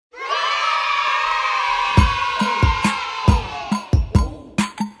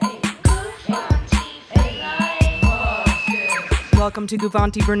welcome to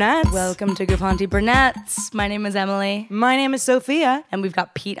Goofanti Burnett's. Welcome to Goofanti Burnett's. My name is Emily. My name is Sophia. And we've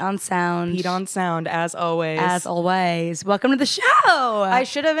got Pete on sound. Pete on sound, as always. As always. Welcome to the show. I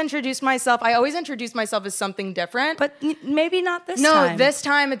should have introduced myself. I always introduce myself as something different. But maybe not this time. No, this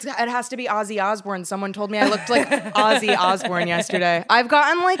time it has to be Ozzy Osbourne. Someone told me I looked like Ozzy Osbourne yesterday. I've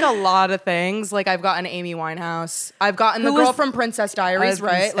gotten like a lot of things. Like I've gotten Amy Winehouse. I've gotten the girl from Princess Diaries,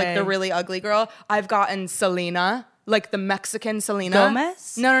 right? Like the really ugly girl. I've gotten Selena. Like the Mexican Selena.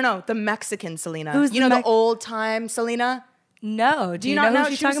 Gomez? No. The Mexican Selena. Who's the old time Selena? No. Do you not know who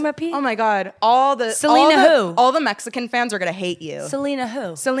she's talking about, Pete? Oh my God. Selena who? All the Mexican fans are going to hate you. Selena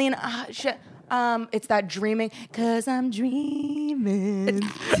who? Selena, shit. It's that dreaming. 'Cause I'm dreaming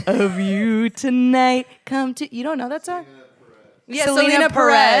of you tonight. Come to, you don't know that song? Yeah, Selena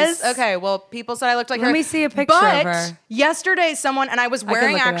Perez. Okay, well, people said I looked like her. Let me see a picture of her. Yesterday, and I was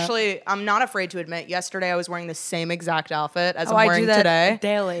wearing look it up. I'm not afraid to admit, yesterday I was wearing the same exact outfit as I'm I wearing do that today.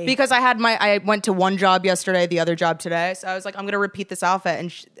 daily. Because I went to one job yesterday, the other job today. So I was like, I'm going to repeat this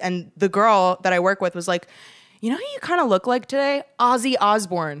outfit. And the girl that I work with was like, you know who you kind of look like today? Ozzy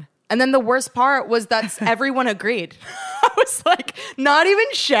Osbourne. And then the worst part was that everyone agreed. I was like, not even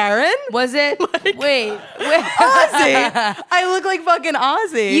Sharon? Was it? Wait. Ozzy. I look like fucking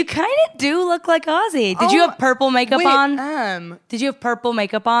Ozzy. You kind of do look like Ozzy. Did you have purple makeup on? Did you have purple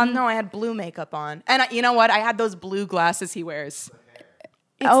makeup on? No, I had blue makeup on. And you know what? I had those blue glasses he wears.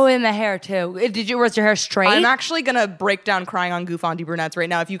 And the hair too. Was your hair straight? I'm actually gonna break down crying on Goofanti Burnett's right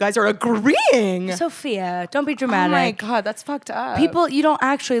now if you guys are agreeing. Sophia, don't be dramatic. Oh my God, that's fucked up. You don't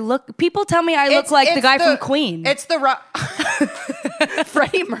actually look. People tell me I look like the guy from Queen. It's the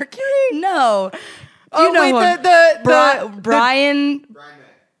Freddie Mercury. No.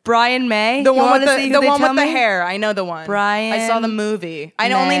 Brian May. The one with the hair. I know the one. Brian. I saw the movie.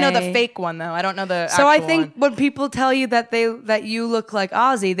 I only know the fake one though. I don't know the So actual I think one. when people tell you that you look like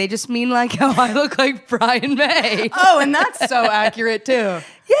Ozzy, they just mean like how I look like Brian May. Oh, and that's so accurate too. Yeah,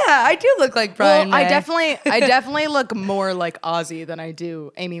 I do look like Brian May. I definitely look more like Ozzy than I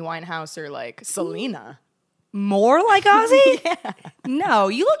do Amy Winehouse or like Selena. More like Ozzy? Yeah. No,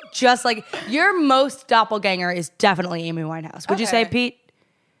 you look just like your most doppelganger is definitely Amy Winehouse. Would you say, Pete?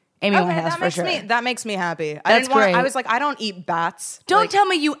 Amy Winehouse for sure. That makes me happy. That's great. I was like, I don't eat bats. Don't tell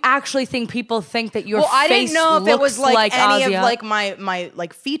me you actually think people think that your face I didn't know if it was like any Ozzy. of like my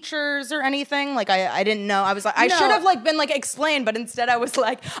like features or anything. Like I didn't know. I was like, I should have like been like explained, but instead I was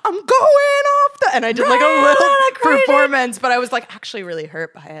like, I'm going off and I did like a little performance, but I was like actually really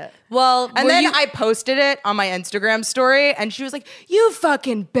hurt by it. Well, and then I posted it on my Instagram story, and she was like, "You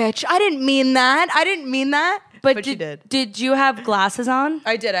fucking bitch! I didn't mean that. I didn't mean that." But she did. Did you have glasses on?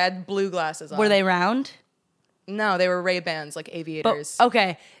 I did. I had blue glasses on. Were they round? No, they were Ray-Bans, like aviators.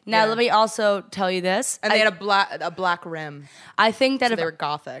 Okay. Now let me also tell you this. And they had a black rim. I think that so if they were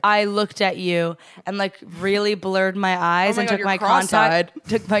gothic. I looked at you and like really blurred my eyes and took my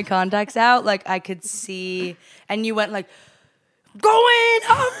contacts out, like I could see, and you went like, going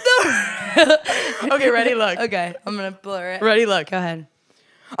up the. Okay, ready, look. Okay, I'm gonna blur it. Ready, look. Go ahead.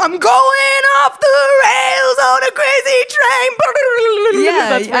 I'm going off the rails on a crazy train.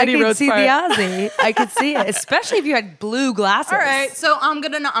 Yeah, that's I could see the Ozzy. I could see it, especially if you had blue glasses. All right, so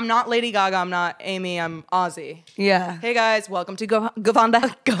I'm not Lady Gaga. I'm not Amy. I'm Ozzy. Yeah. Hey guys, welcome to Govanda.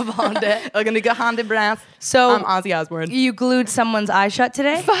 Welcome to Govanda Breath. So I'm Ozzy Osbourne. You glued someone's eye shut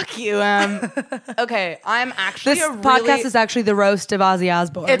today? Fuck you. Okay, I'm actually this podcast is actually the roast of Ozzy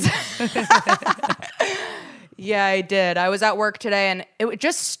Osbourne. Yeah, I did. I was at work today and it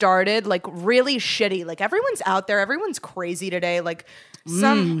just started like really shitty. Like everyone's out there. Everyone's crazy today. Like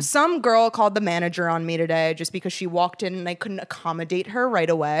some girl called the manager on me today just because she walked in and I couldn't accommodate her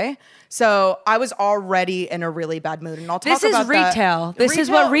right away. So I was already in a really bad mood. And I'll talk about that. Retail. This is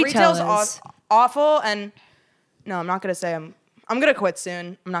what retail is. Awful. And no, I'm not going to say I'm going to quit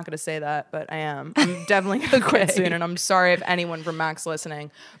soon. I'm not going to say that, but I am. I'm definitely going to quit soon. And I'm sorry if anyone from Max listening.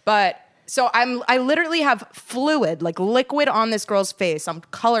 But so I literally have fluid, like liquid on this girl's face. I'm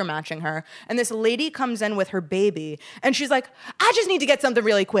color matching her. And this lady comes in with her baby and she's like, I just need to get something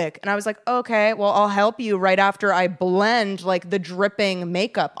really quick. And I was like, okay, well, I'll help you right after I blend like the dripping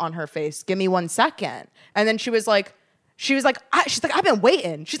makeup on her face. Give me 1 second. And then she's like, I've been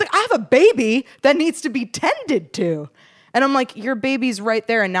waiting. She's like, I have a baby that needs to be tended to. And I'm like, your baby's right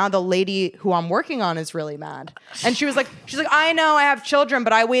there. And now the lady who I'm working on is really mad. And she's like, I know I have children,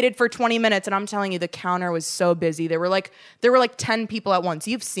 but I waited for 20 minutes. And I'm telling you, the counter was so busy. There were like 10 people at once.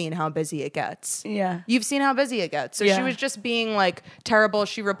 You've seen how busy it gets. Yeah. You've seen how busy it gets. So she was just being like terrible.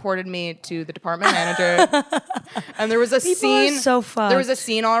 She reported me to the department manager. And there was a scene. So fucked. There was a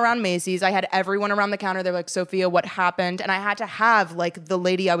scene all around Macy's. I had everyone around the counter. They're like, Sophia, what happened? And I had to have like the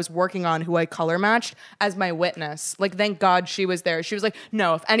lady I was working on who I color matched as my witness. Like, thank God she was there. She was like,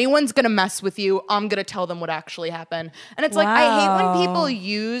 no, if anyone's going to mess with you, I'm going to tell them what actually happened. And it's like, I hate when people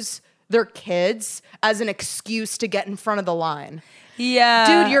use their kids as an excuse to get in front of the line.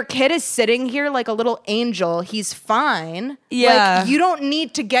 Yeah. Dude, your kid is sitting here like a little angel. He's fine. Yeah. Like, you don't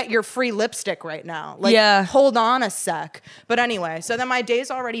need to get your free lipstick right now. Like, hold on a sec. But anyway, so then my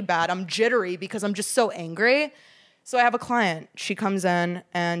day's already bad. I'm jittery because I'm just so angry. So I have a client. She comes in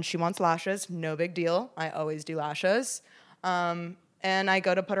and she wants lashes. No big deal. I always do lashes. And I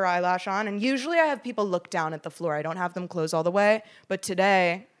go to put her eyelash on. And usually I have people look down at the floor. I don't have them close all the way. But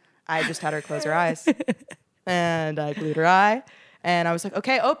today, I just had her close her eyes. And I glued her eye. And I was like,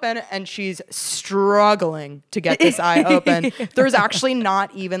 okay, open. And she's struggling to get this eye open. There's actually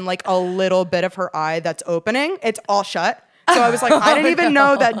not even like a little bit of her eye that's opening. It's all shut. So I was like, I didn't even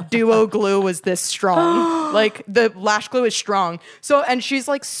know that Duo glue was this strong. Like, the lash glue is strong. So, and she's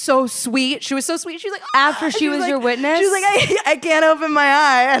like so sweet. She was so sweet. She's like, after she was your witness? She was like, I can't open my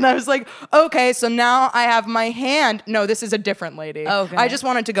eye. And I was like, okay, so now I have my hand. No, this is a different lady. Okay. I just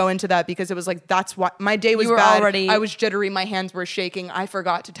wanted to go into that because it was like, that's why my day was bad. I was jittery. My hands were shaking. I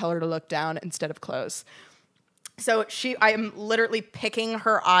forgot to tell her to look down instead of close. So I am literally picking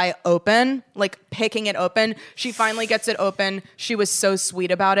her eye open, like picking it open. She finally gets it open. She was so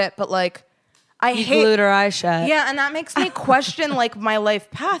sweet about it, but like, you glued her eye shut. Yeah, and that makes me question like my life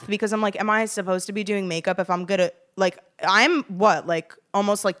path because I'm like, am I supposed to be doing makeup if I'm gonna like? I'm like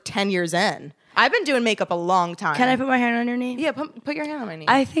almost like 10 years in. I've been doing makeup a long time. Can I put my hand on your knee? Yeah, put your hand on my knee.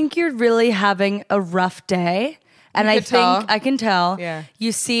 I think you're really having a rough day. And I think I can tell. Yeah.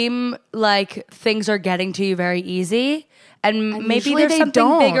 You seem like things are getting to you very easy. And maybe there's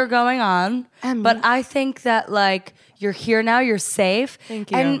something bigger going on. But I think that like you're here now, you're safe.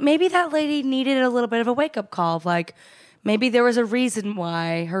 Thank you. And maybe that lady needed a little bit of a wake-up call of like, maybe there was a reason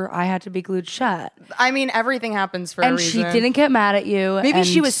why her eye had to be glued shut. I mean, everything happens for a reason. And she didn't get mad at you. Maybe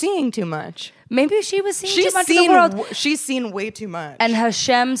she was seeing too much. Maybe she was seeing too much of the world. She's seen way too much. And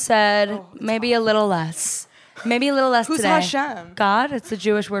Hashem said, maybe a little less. Maybe a little less Who's today. Hashem? God. It's the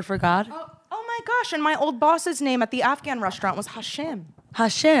Jewish word for God. Oh my gosh. And my old boss's name at the Afghan restaurant was Hashem.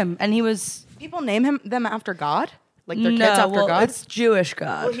 Hashem. And he was... People name them after God? Like their kids after God? It's Jewish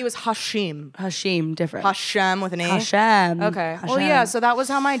God. Well, he was Hashim. Hashim, different. Hashem with an E? Hashem. Okay. Hashem. Well, yeah, so that was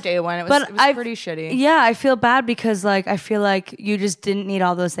how my day went. It was pretty shitty. Yeah, I feel bad because like I feel like you just didn't need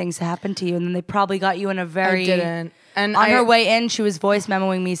all those things to happen to you. And then they probably got you in a very... I didn't. And on her way in, she was voice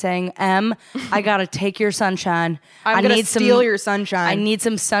memoing me saying, I gotta take your sunshine. I need steal your sunshine. I need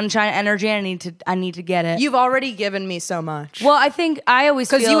some sunshine energy. I need to get it. You've already given me so much. Well, I think I always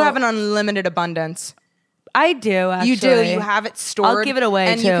feel... Because you have an unlimited abundance. I do, actually. You do. You have it stored. I'll give it away,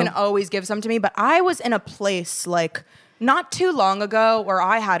 and too. You can always give some to me. But I was in a place like not too long ago where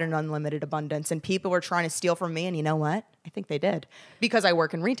I had an unlimited abundance and people were trying to steal from me. And you know what? I think they did because I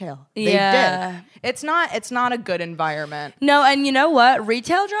work in retail. They did. It's not a good environment. No, and you know what?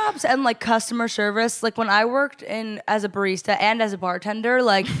 Retail jobs and like customer service, like when I worked as a barista and as a bartender,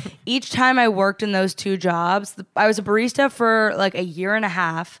 like each time I worked in those two jobs, I was a barista for like a year and a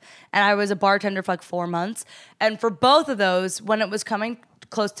half and I was a bartender for like 4 months. And for both of those, when it was coming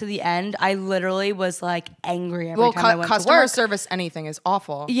close to the end, I literally was like angry every time I went to work. Customer service, anything is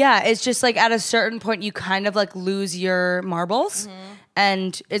awful. Yeah, it's just like at a certain point you kind of like lose your marbles,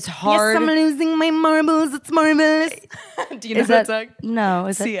 and it's hard. Yes, I'm losing my marbles. It's marvelous. Do you know that song? No,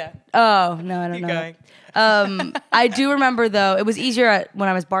 is See ya. Oh no, I don't Keep know. going. I do remember though, it was easier when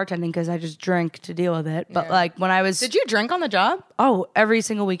I was bartending because I just drank to deal with it. But like when I was, did you drink on the job? Oh, every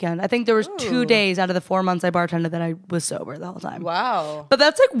single weekend. I think there was 2 days out of the 4 months I bartended that I was sober the whole time. Wow. But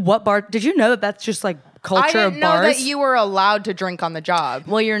that's like what bar? Did you know that that's just like culture of bars? I didn't know that you were allowed to drink on the job.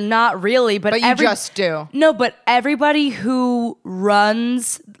 Well, you're not really, but you just do. No, but everybody who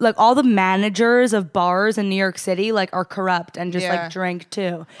runs, like all the managers of bars in New York City, like are corrupt and just like drink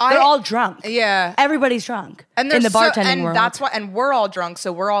too. They're all drunk. Yeah, everybody's drunk and in the bartending world. That's why. And we're all drunk,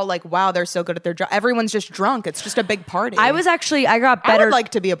 so we're all like, "Wow, they're so good at their job." Everyone's just drunk. It's just a big party. I got better. I would like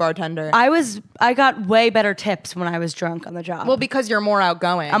to be a bartender. I got way better tips when I was drunk on the job. Well, because you're more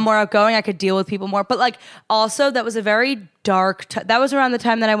outgoing. I'm more outgoing. I could deal with people more, but like also that was a very dark. That was around the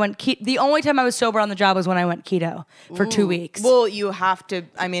time that I went keto. The only time I was sober on the job was when I went keto for 2 weeks. Well, you have to.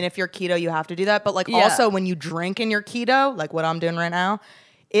 I mean, if you're keto, you have to do that. But like, also when you drink and you're keto, like what I'm doing right now,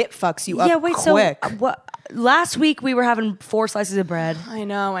 it fucks you up quick. So what? Last week we were having 4 slices of bread. I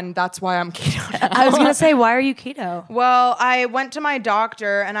know, and that's why I'm keto now. I was gonna say, why are you keto? Well, I went to my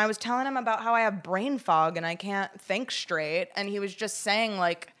doctor and I was telling him about how I have brain fog and I can't think straight, and he was just saying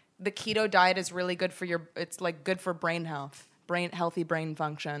like the keto diet is really good for it's like good for brain health. Healthy brain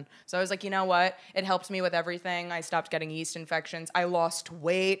function. So I was like, you know what? It helps me with everything. I stopped getting yeast infections. I lost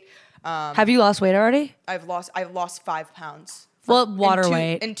weight. Have you lost weight already? I've lost 5 pounds. Well, water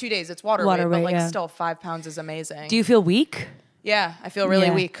weight. In 2 days, it's water weight, but like still 5 pounds is amazing. Do you feel weak? Yeah, I feel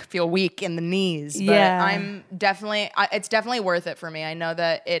really weak. Feel weak in the knees. But I'm definitely, it's definitely worth it for me. I know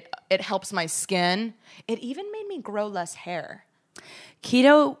that it helps my skin. It even made me grow less hair.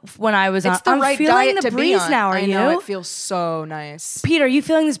 Keto, when I was it's the I'm right feeling diet the to breeze be on. now. Are you? I know, it feels so nice. Pete, are you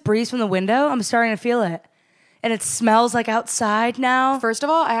feeling this breeze from the window? I'm starting to feel it. And it smells like outside now. First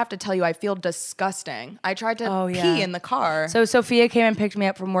of all, I have to tell you, I feel disgusting. I tried to pee in the car. So Sophia came and picked me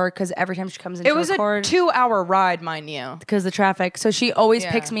up from work because every time she comes in to record. It was a 2-hour ride, mind you. Because of the traffic. So she always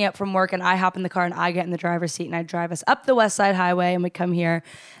picks me up from work and I hop in the car and I get in the driver's seat and I drive us up the West Side Highway and we come here.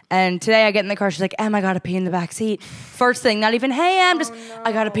 And today I get in the car, she's like, Em, I gotta pee in the back seat. First thing, not even, hey, Em,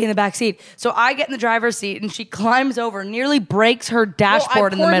 I gotta pee in the back seat. So I get in the driver's seat and she climbs over, nearly breaks her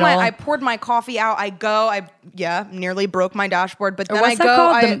dashboard in the middle. I poured my coffee out. Nearly broke my dashboard. But then what's that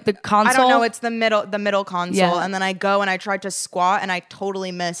called? The console? I don't know. It's the middle console. Yeah. And then I go and I tried to squat and I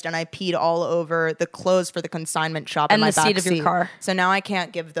totally missed and I peed all over the clothes for the consignment shop in my back seat of your car. So now I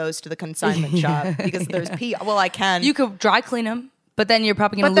can't give those to the consignment shop because there's pee. Well, I can. You could dry clean them. But then you're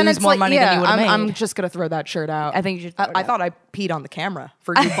probably going to lose more money than you would have made. I'm just going to throw that shirt out. I think you should throw it I thought I peed on the camera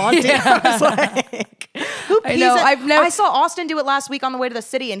for you, Bonte. I was like, who pees? I saw Austin do it last week on the way to the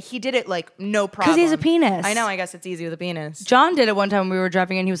city, and he did it like no problem. Because he's a penis. I know. I guess it's easy with a penis. John did it one time when we were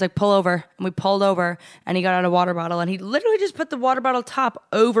driving in. He was like, pull over. And we pulled over, and he got out a water bottle, and he literally just put the water bottle top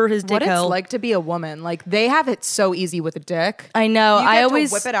over his dick hole. What it's like to be a woman. Like, they have it so easy with a dick. I know. I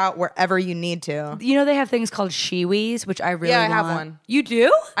always whip it out wherever you need to. You know they have things called Shewees, which I really want. Yeah, I have one. You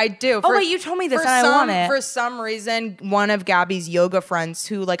do? I do. Wait, you told me this and I want it. For some reason, one of Gabby's yoga friends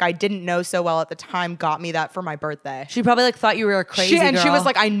who like I didn't know so well at the time got me that for my birthday. She probably like thought you were a crazy girl. And she was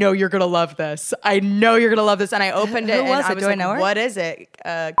like, I know you're going to love this. I know you're going to love this. And I opened it and was I it? was Do like, I know her? What is it?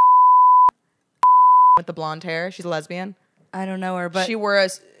 With the blonde hair. She's a lesbian. I don't know her, but she wore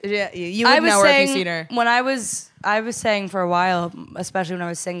you would know her if you've seen her. When I was saying for a while, especially when I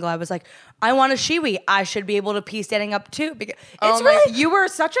was single, I was like, I want a Shewee. I should be able to pee standing up too. Because you were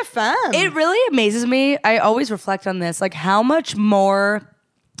such a fan. It really amazes me. I always reflect on this, like how much more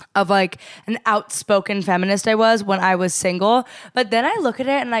of like an outspoken feminist I was when I was single. But then I look at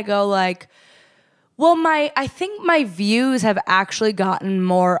it and I go like, well, I think my views have actually gotten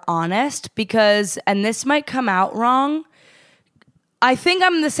more honest because, and this might come out wrong, I think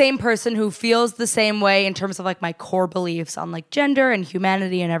I'm the same person who feels the same way in terms of like my core beliefs on like gender and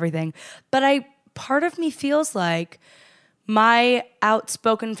humanity and everything. But part of me feels like my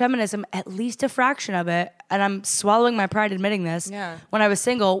outspoken feminism, at least a fraction of it, and I'm swallowing my pride admitting this, when I was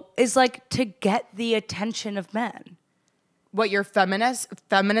single, is like to get the attention of men. What, your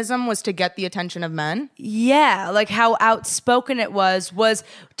feminism was to get the attention of men? Yeah, like how outspoken it was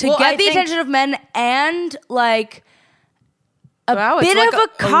to get the attention of men and like a bit of a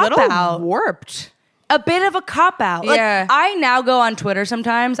cop-out. Warped. A bit of a cop-out. Like, yeah. I now go on Twitter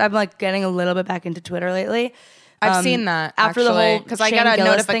sometimes. I'm like getting a little bit back into Twitter lately. I've seen that after the whole because I get a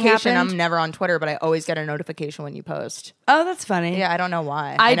notification. I'm never on Twitter, but I always get a notification when you post. Oh, that's funny. Yeah, I don't know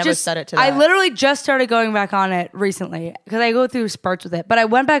why. I never set it to that. I literally just started going back on it recently because I go through spurts with it. But I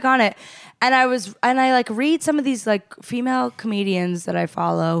went back on it, and I like read some of these like female comedians that I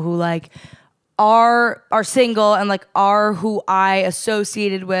follow who like are single and like are who I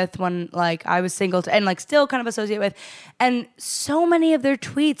associated with when like I was single and like still kind of associate with, and so many of their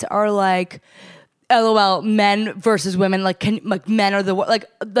tweets are like, LOL, men versus women, like men are the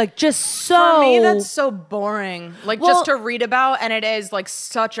like just so. For me, that's so boring. Like just to read about, and it is like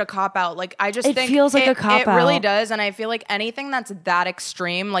such a cop out. Like I just think it feels like a cop out. It really does, and I feel like anything that's that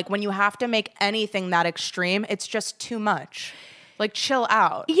extreme, like when you have to make anything that extreme, it's just too much. Like chill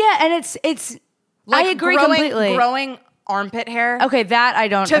out. Yeah, and it's. Like I agree completely. Growing armpit hair. Okay, that I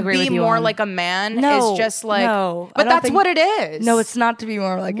don't agree with you. To be more on. like a man is just like. No, but that's what it is. No, it's not to be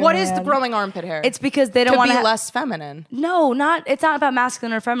more like. What is the growing armpit hair? It's because they don't want to be less feminine. No, it's not about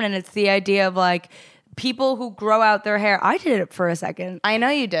masculine or feminine. It's the idea of like people who grow out their hair. I did it for a second. I know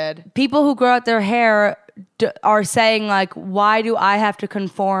you did. People who grow out their hair are saying like, why do I have to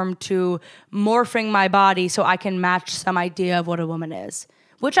conform to morphing my body so I can match some idea of what a woman is?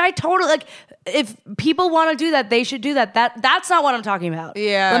 Which I totally like. If people want to do that, they should do that. That's not what I'm talking about.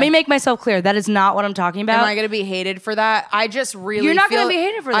 Yeah. Let me make myself clear. That is not what I'm talking about. Am I going to be hated for that? I just really You're not going to be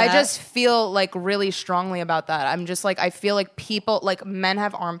hated for that. I just feel like really strongly about that. I'm just like, I feel like people, like men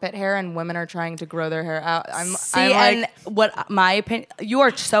have armpit hair and women are trying to grow their hair out. I'm like, and what my opinion, you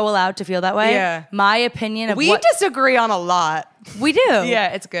are so allowed to feel that way. Yeah. My opinion of we disagree on a lot. We do.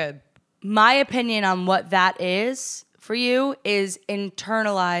 Yeah, it's good. My opinion on what that is for you is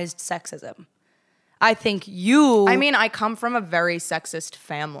internalized sexism. I think I mean, I come from a very sexist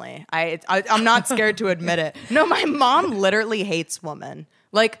family. I'm not scared to admit it. No, my mom literally hates women.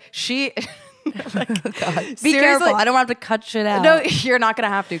 Like she. Like, oh be careful. I don't want to cut shit out. No, you're not gonna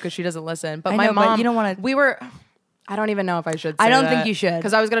have to because she doesn't listen. But I my know, mom. But you don't want to. I don't even know if I should. Say I don't think you should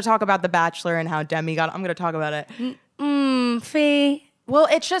because I was gonna talk about The Bachelor and how Demi got. I'm gonna talk about it. Fee. Well,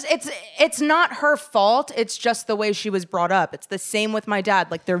 it's not her fault. It's just the way she was brought up. It's the same with my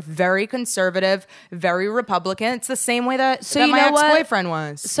dad. Like they're very conservative, very Republican. It's the same way that my ex-boyfriend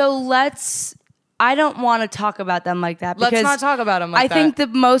was. So I don't want to talk about them like that. Because let's not talk about them like that. I think the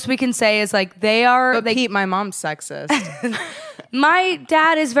most we can say is like they are. But Pete, my mom's sexist. My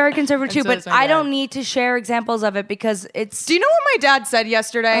dad is very conservative too, so but I don't need to share examples of it because it's. Do you know what my dad said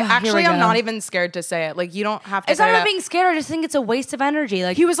yesterday? Actually, I'm not even scared to say it. Like you don't have to. It's not about being scared. I just think it's a waste of energy.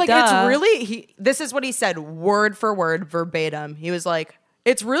 Like he was like, duh. it's really. This is what he said, word for word, verbatim. He was like,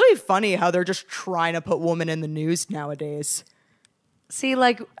 it's really funny how they're just trying to put women in the news nowadays. See,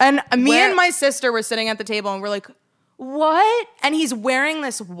 like, and me and my sister were sitting at the table and we're like, what? And he's wearing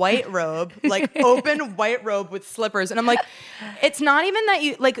this white robe, like open white robe with slippers. And I'm like, it's not even that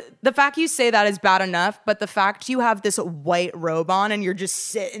you, like, the fact you say that is bad enough, but the fact you have this white robe on and you're just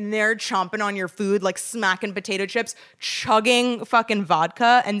sitting there chomping on your food, like smacking potato chips, chugging fucking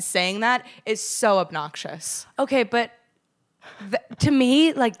vodka and saying that is so obnoxious. Okay, but to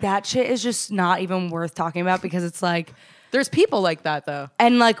me, like, that shit is just not even worth talking about because it's like, there's people like that though.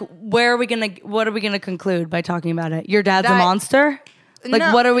 And like, what are we gonna conclude by talking about it? Your dad's a monster? Like,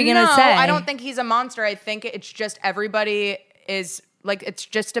 no, what are we gonna say? I don't think he's a monster. I think it's just everybody is like, it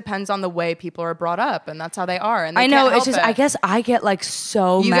just depends on the way people are brought up and that's how they are. And I know, it's just, I guess I get like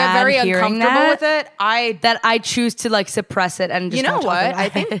so you mad get very hearing uncomfortable with it. That I choose to like suppress it and just you know not talk what? about I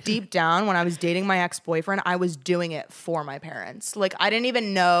it. think deep down when I was dating my ex-boyfriend, I was doing it for my parents. Like I didn't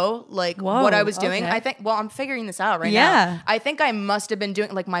even know like what I was doing. Okay. I think, well, I'm figuring this out right Yeah. now. I think I must have been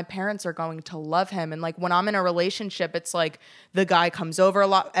doing like my parents are going to love him. And like when I'm in a relationship, it's like the guy comes over a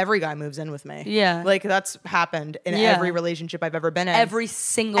lot. Every guy moves in with me. Yeah. Like that's happened in every relationship I've ever been in. Every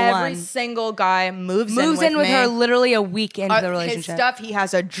single guy moves in with me. her literally a week into the relationship. His stuff, he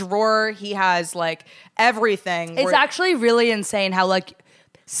has a drawer, he has like everything. It's actually really insane how like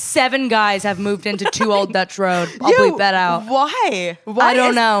 7 guys have moved into 2 Old Dutch Road. I'll bleep that out. Why? I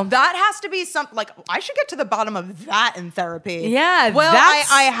don't know. That has to be something like I should get to the bottom of that in therapy. Yeah. Well,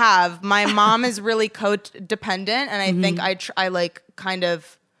 I have. My mom is really codependent, and I think I like kind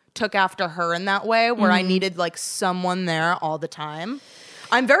of took after her in that way, where I needed like someone there all the time.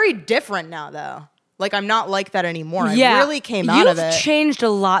 I'm very different now, though. Like, I'm not like that anymore. Yeah. I really came out of it. You've changed a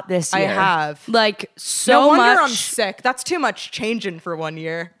lot this year. I have. Like, so no wonder much. I'm sick. That's too much changing for 1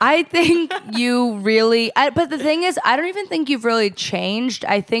 year. I think you really... but the thing is, I don't even think you've really changed.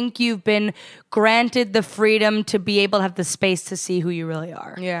 I think you've been granted the freedom to be able to have the space to see who you really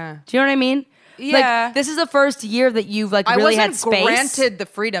are. Yeah. Do you know what I mean? Yeah. Like, this is the first year that you've like really had space. I wasn't granted the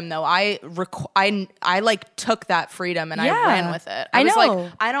freedom though. I like took that freedom and I ran with it. I was know.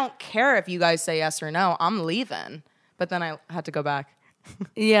 like, I don't care if you guys say yes or no. I'm leaving. But then I had to go back.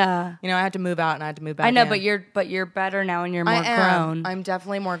 Yeah. You know, I had to move out and I had to move back. I know, in. but you're better now and you're more grown. I'm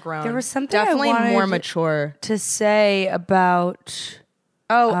definitely more grown. There was something definitely I wanted more mature to say about.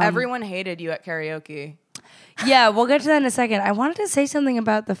 Everyone hated you at karaoke. Yeah, we'll get to that in a second. I wanted to say something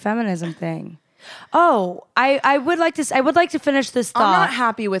about the feminism thing. Oh, I would like to finish this thought. I'm not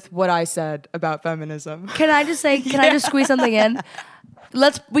happy with what I said about feminism. Can I just say? Can I just squeeze something in?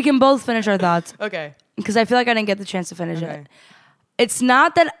 We can both finish our thoughts. Okay. Because I feel like I didn't get the chance to finish it. It's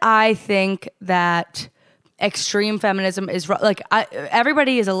not that I think that extreme feminism is like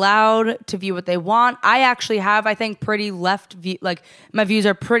everybody is allowed to view what they want. I actually have, I think, pretty left view. Like my views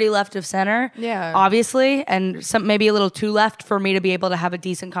are pretty left of center. Yeah, obviously, and some maybe a little too left for me to be able to have a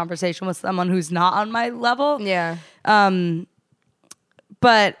decent conversation with someone who's not on my level. Yeah.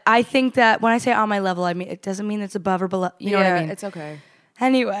 But I think that when I say on my level, I mean it doesn't mean it's above or below. You know what I mean? It's okay.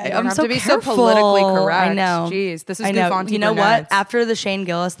 Anyway, you I'm have so to be careful. so politically correct. I know. Jeez, this is I know. Buffon You know Burnett. what? After the Shane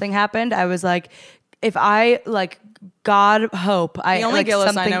Gillis thing happened, I was like, if I like God hope I The only like Gillis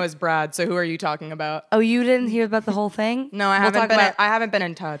I something- know is Brad. So who are you talking about? Oh, you didn't hear about the whole thing? No, I We'll talk haven't been. about- I haven't been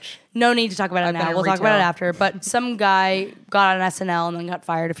in touch. No need to talk about it I've been now. in We'll talk about it retail. after. But some guy got on SNL and then got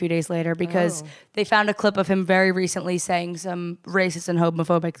fired a few days later because they found a clip of him very recently saying some racist and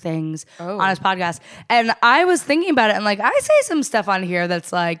homophobic things on his podcast. And I was thinking about it and like I say some stuff on here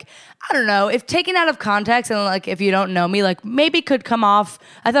that's like, I don't know, if taken out of context and like if you don't know me, like maybe could come off.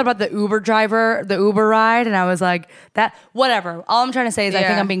 I thought about the Uber driver, the Uber ride, and I was like, that whatever. All I'm trying to say is I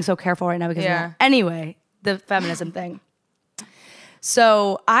think Yeah. I'm being so careful right now because of Yeah. that. Anyway, the feminism thing.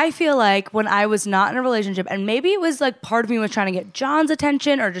 So I feel like when I was not in a relationship, and maybe it was like part of me was trying to get John's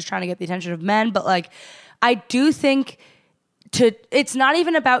attention or just trying to get the attention of men, but like I do think it's not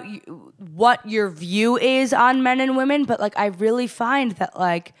even about what your view is on men and women, but like I really find that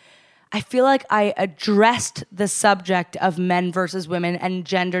like I feel like I addressed the subject of men versus women and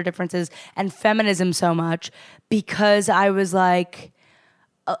gender differences and feminism so much because I was like,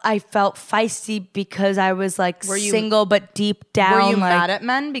 I felt feisty because I was like single, but deep down, Were you like, mad at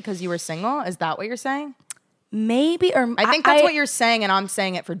men because you were single? Is that what you're saying? maybe, or I think that's what you're saying, and I'm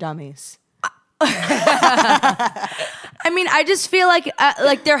saying it for dummies. I mean, I just feel like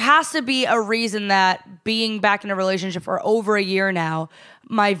there has to be a reason that being back in a relationship for over a year now,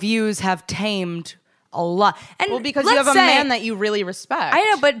 my views have tamed a lot. And Well, because you have a man that you really respect. I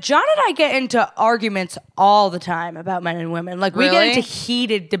know, but John and I get into arguments all the time about men and women. Like we get Really? into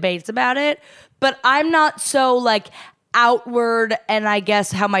heated debates about it, but I'm not so like outward and I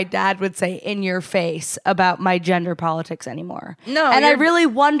guess how my dad would say in your face about my gender politics anymore. No, and I you're- really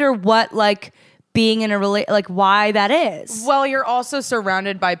wonder what like being in a like why that is. Well, you're also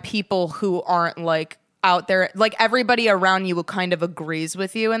surrounded by people who aren't like out there. Like everybody around you kind of agrees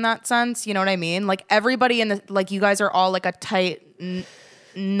with you in that sense. You know what I mean? Like everybody in the like you guys are all like a tight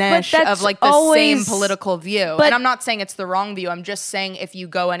niche that's of like the always- same political view. but- And I'm not saying it's the wrong view. I'm just saying if you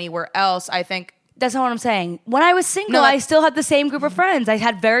go anywhere else, I think. That's not what I'm saying. When I was single, No, I still had the same group of friends. I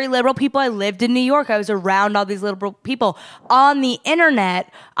had very liberal people. I lived in New York. I was around all these liberal people. On the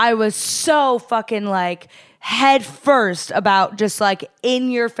internet, I was so fucking like head first about just like in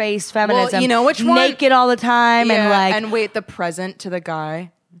your face feminism. you know which one? Naked all the time and like and wait, the present to the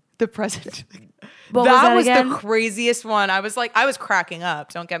guy. The present. what that was again? the craziest one. I was cracking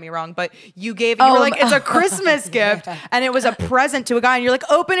up. Don't get me wrong, but you were like, it's a Christmas gift, and it was a present to a guy, and you're like,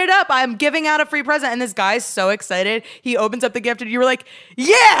 open it up. I'm giving out a free present, and this guy's so excited. He opens up the gift, and you were like,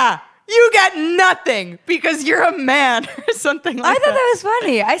 yeah, you get nothing because you're a man or something like I that. thought that was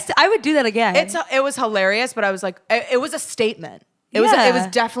funny. I would do that again. It was hilarious, but I was like, it was a statement. It Yeah. was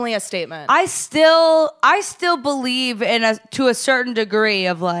definitely a statement. I still believe in to a certain degree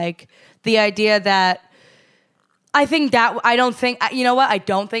of like the idea that I don't think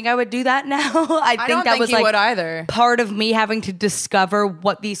I would do that now. I think don't that think was you like would either. part of me having to discover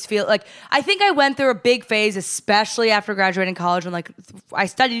what these feel like. I think I went through a big phase, especially after graduating college, when like I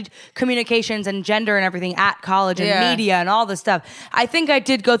studied communications and gender and everything at college and Yeah. media and all this stuff. I think I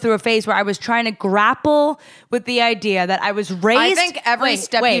did go through a phase where I was trying to grapple with the idea that I was raised. I think every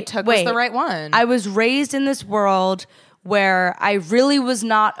step you took was the right one. I was raised in this world where I really was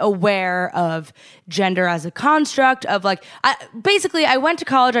not aware of gender as a construct of like, I went to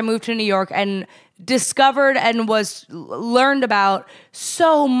college, I moved to New York and discovered and learned about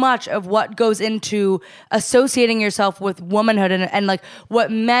so much of what goes into associating yourself with womanhood and like what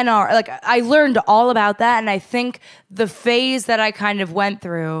men are. Like I learned all about that. And I think the phase that I kind of went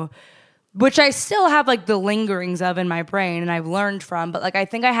through, which I still have like the lingerings of in my brain and I've learned from, but like I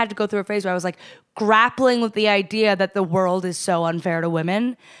think I had to go through a phase where I was like grappling with the idea that the world is so unfair to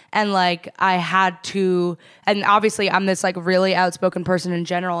women. And like I had to, and obviously I'm this like really outspoken person in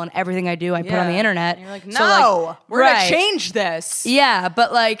general and everything I do I put on the internet. And you're like, no, So, we're right. gonna change this. Yeah,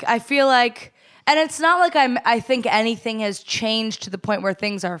 but like I feel like, and it's not like I think anything has changed to the point where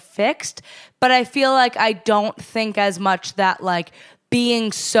things are fixed, but I feel like I don't think as much that like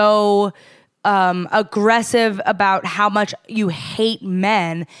being so aggressive about how much you hate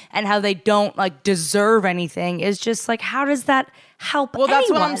men and how they don't like deserve anything is just like, how does that help Well, that's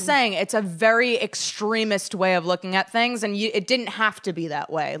what I'm anyone? saying. It's a very extremist way of looking at things, and it didn't have to be that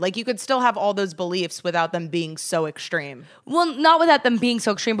way. Like you could still have all those beliefs without them being so extreme. Well, not without them being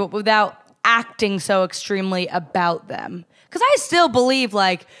so extreme, but without acting so extremely about them. Because I still believe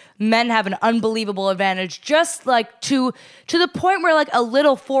like men have an unbelievable advantage, just like to the point where like a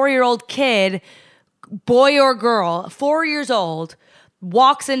little 4-year-old kid, boy or girl, 4 years old,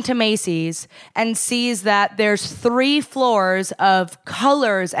 walks into Macy's and sees that there's 3 floors of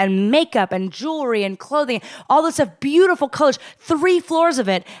colors and makeup and jewelry and clothing, all this stuff, beautiful colors, 3 floors of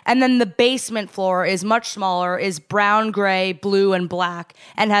it. And then the basement floor is much smaller, is brown, gray, blue, and black,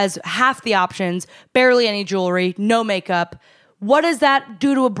 and has half the options, barely any jewelry, no makeup. What does that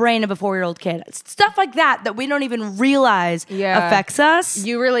do to a brain of a 4-year-old kid? Stuff like that we don't even realize affects us.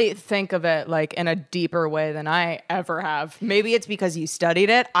 You really think of it like in a deeper way than I ever have. Maybe it's because you studied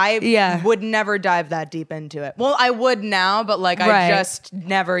it. I would never dive that deep into it. Well, I would now, but like I just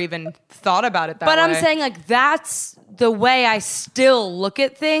never even thought about it that way. But I'm saying like that's the way I still look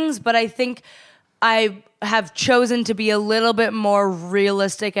at things, but I think I have chosen to be a little bit more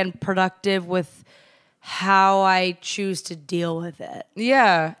realistic and productive with how I choose to deal with it.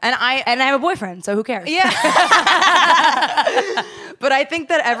 Yeah. And I have a boyfriend, so who cares? Yeah. But I think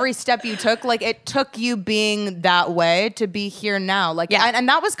that every step you took, like it took you being that way to be here now. Like, and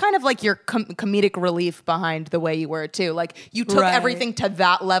that was kind of like your comedic relief behind the way you were too. Like you took everything to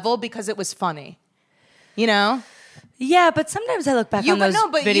that level because it was funny, you know? Yeah, but sometimes I look back on those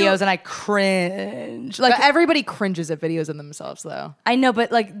videos and I cringe. Like everybody cringes at videos of themselves, though. I know,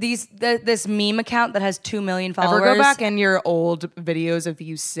 but like this meme account that has 2 million followers. Ever go back in your old videos of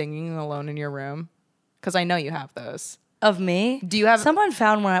you singing alone in your room? Because I know you have those. Of me? Do you have... Someone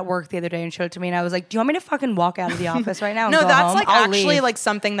found one at work the other day and showed it to me, and I was like, do you want me to fucking walk out of the office right now and No, go that's home? like I'll actually leave. like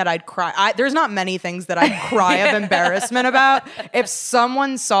something that I'd cry. There's not many things that I'd cry of embarrassment about. If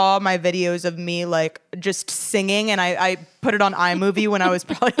someone saw my videos of me like just singing and I put it on iMovie when I was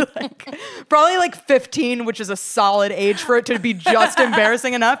probably like 15, which is a solid age for it to be just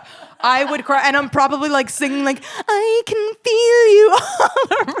embarrassing enough, I would cry. And I'm probably like singing like, I can feel you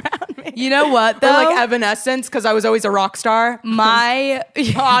all around me. You know what, though? Or like Evanescence, because I was always a rock star. My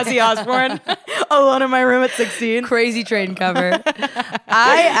Ozzy Osbourne, alone in my room at 16. Crazy Train cover.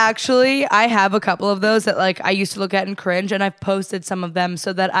 I have a couple of those that like I used to look at and cringe, and I've posted some of them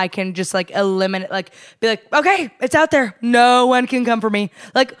so that I can just like eliminate, like be like, okay, it's out there. No one can come for me.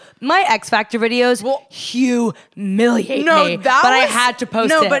 Like my X Factor videos humiliate me, but I had to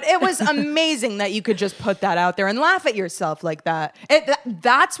post it. No, but it was amazing that you could just put that out there and laugh at yourself like that.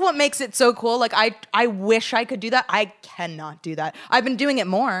 That's what makes it so cool. Like I wish I could do that. I cannot do that. I've been doing it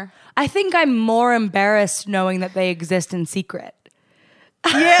more. I think I'm more embarrassed knowing that they exist in secret.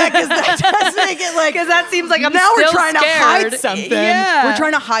 Yeah, because that does make it like... Because that seems like I'm now still we're trying scared. to hide something. Yeah. We're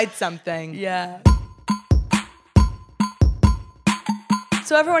trying to hide something. Yeah.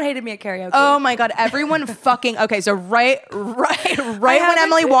 So everyone hated me at karaoke. Oh my God, everyone fucking... Okay, so right when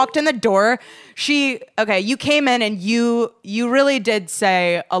Emily walked in the door, you came in and you really did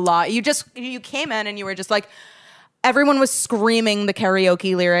say a lot. You came in and you were just like... Everyone was screaming the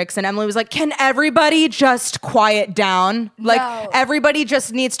karaoke lyrics, and Emily was like, can everybody just quiet down? Like, everybody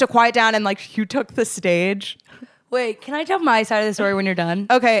just needs to quiet down, and like, you took the stage. Wait, can I tell my side of the story when you're done?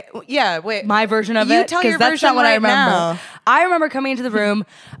 Okay, yeah, wait. My version of you it? You tell your that's version not what right I remember. now. I remember coming into the room.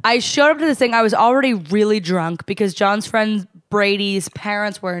 I showed up to this thing. I was already really drunk because John's friend Brady's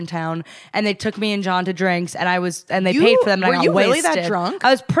parents were in town, and they took me and John to drinks, and they paid for them. And were I got you really wasted. that drunk?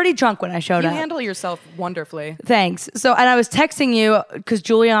 I was pretty drunk when I showed up. You handle yourself wonderfully. Thanks. So, and I was texting you because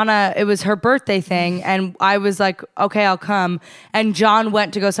Juliana, it was her birthday thing, and I was like, okay, I'll come. And John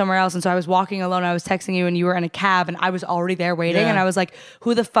went to go somewhere else, and so I was walking alone. I was texting you, and you were in a cab, and I was already there waiting, and I was like,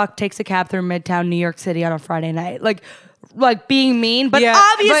 who the fuck takes a cab through Midtown New York City on a Friday night? Like being mean, but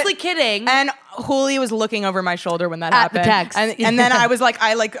obviously kidding. And Julie was looking over my shoulder when that happened. The text. And then I was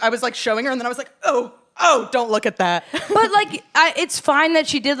like showing her, and then I was like, oh, don't look at that. But like, it's fine that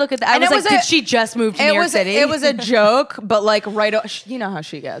she did look at that. I was like, did she just move to New York City? It was a joke, but like you know how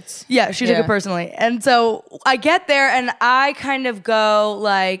she gets. Yeah, she took it personally. And so I get there, and I kind of go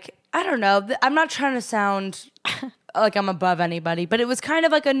like, I don't know. I'm not trying to sound like I'm above anybody, but it was kind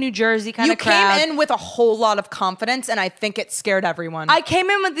of like a New Jersey kind of crowd. You came in with a whole lot of confidence, and I think it scared everyone. I came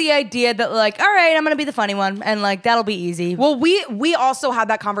in with the idea that like, all right, I'm gonna be the funny one, and like that'll be easy. Well, we also had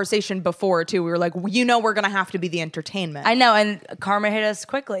that conversation before too. We were like, we're gonna have to be the entertainment. I know, and karma hit us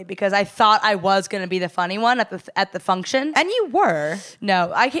quickly because I thought I was gonna be the funny one at the function, and you were. No,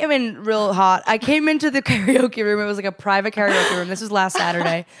 I came in real hot. I came into the karaoke room. It was like a private karaoke room. This was last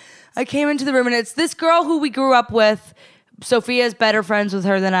Saturday. I came into the room, and it's this girl who we grew up with Sophia's better friends with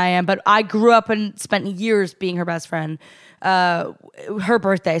her than I am, but I grew up and spent years being her best friend. Her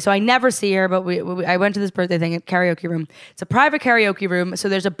birthday, so I never see her, but I went to this birthday thing at karaoke room. It's a private karaoke room, so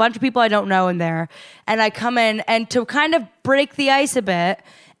there's a bunch of people I don't know in there, and I come in, and to kind of break the ice a bit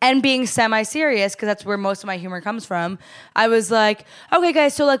and being semi-serious, because that's where most of my humor comes from, I was like, okay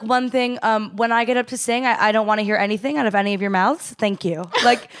guys, so like one thing, when I get up to sing, I don't want to hear anything out of any of your mouths. Thank you.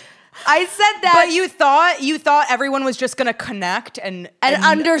 Like, I said that. But you thought everyone was just gonna connect and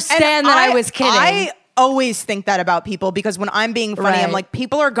understand that I was kidding. I always think that about people, because when I'm being funny, I'm like,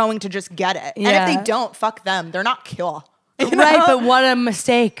 people are going to just get it. And if they don't, fuck them. They're not cool. Right, but what a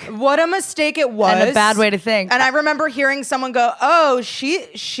mistake. What a mistake it was. And a bad way to think. And I remember hearing someone go, oh,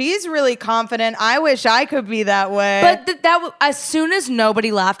 she's really confident. I wish I could be that way. But as soon as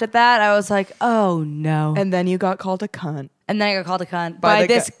nobody laughed at that, I was like, oh no. And then you got called a cunt. And then I got called a cunt by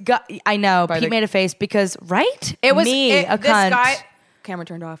this guy. I know. Pete made a face because, right? It was me, a this cunt. guy. Camera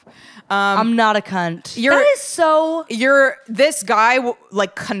turned off. I'm not a cunt. That is so. This guy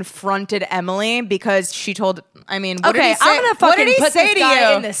like confronted Emily because she told. I mean, what did he say? I'm gonna fucking put say this to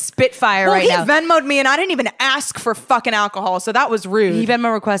guy you? in the Spitfire right he now. Venmo'd me, and I didn't even ask for fucking alcohol, so that was rude. He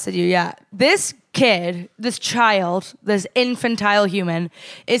Venmo requested you, yeah. This kid, this child, this infantile human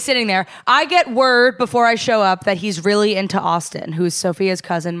is sitting there. I get word before I show up that he's really into Austin, who's Sophia's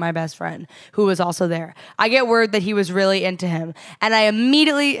cousin, my best friend, who was also there. I get word that he was really into him. And I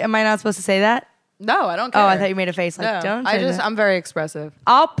immediately, am I not supposed to say that? No, I don't care. Oh, I thought you made a face like, No, don't say that. I'm very expressive.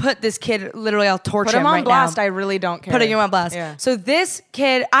 I'll put this kid, literally, I'll torch Put him right on blast. now. I really don't care. Putting him on blast. Yeah. So this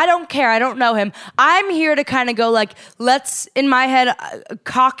kid, I don't care. I don't know him. I'm here to kind of go like, let's, in my head,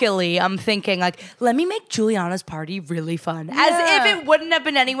 cockily, I'm thinking like, let me make Juliana's party really fun. As if it wouldn't have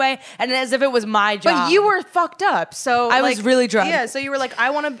been anyway, and as if it was my job. But you were fucked up, so I was really drunk. Yeah, so you were like, I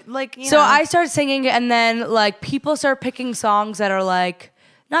want to like. So I started singing, and then like people start picking songs that are like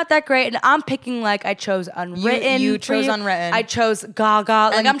not that great, and I'm picking like I chose Unwritten. You chose Unwritten. I chose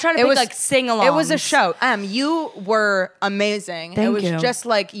Gaga. Like I'm trying to pick like sing along. It was a show. You were amazing. Thank it was you. just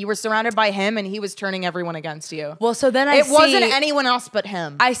like you were surrounded by him, and he was turning everyone against you. Well, so then it wasn't anyone else but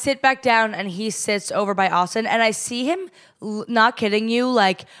him. I sit back down, and he sits over by Austin, and I see him. Not kidding you,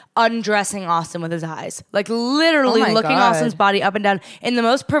 like undressing Austin with his eyes, like literally looking Austin's body up and down in the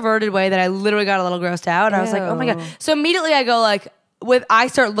most perverted way that I literally got a little grossed out. And I was like, oh my God. So immediately I go like, I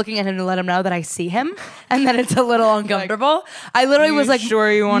start looking at him to let him know that I see him and that it's a little uncomfortable. I literally was like,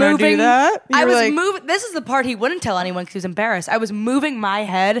 sure you want to do that? I was moving. This is the part he wouldn't tell anyone because he was embarrassed. I was moving my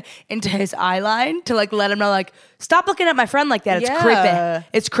head into his eye line to like let him know, like, stop looking at my friend like that. It's creepy.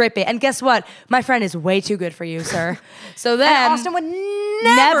 It's creepy. And guess what? My friend is way too good for you, sir. So then and Austin would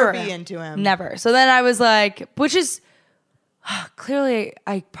never be into him. Never. So then I was like, which is clearly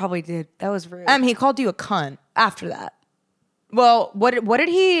I probably did. That was rude. He called you a cunt after that. Well, what did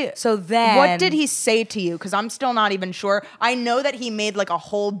he? So then, what did he say to you? Because I'm still not even sure. I know that he made like a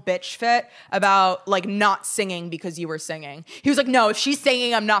whole bitch fit about like not singing because you were singing. He was like, "No, if she's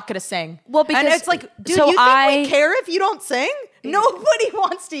singing, I'm not gonna sing." Well, because and it's like, dude, so you think we care if you don't sing? Nobody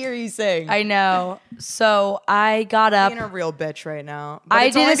wants to hear you sing. I know. So I got up. Being a real bitch right now. But I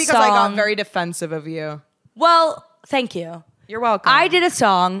it's did only a because song. I got very defensive of you. Well, thank you. You're welcome. I did a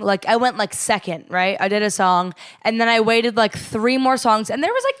song, like I went like second, right? I did a song and then I waited like 3 more songs and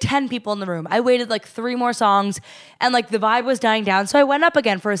there was like 10 people in the room. I waited like 3 more songs and like the vibe was dying down. So I went up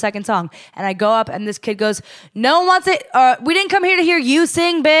again for a second song and I go up and this kid goes, no one wants it. We didn't come here to hear you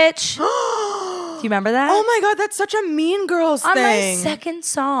sing, bitch. Do you remember that? Oh my God, that's such a Mean Girls On thing. my second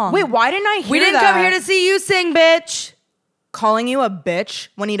song. Wait, why didn't I hear that? We didn't come here to see you sing, bitch. Calling you a bitch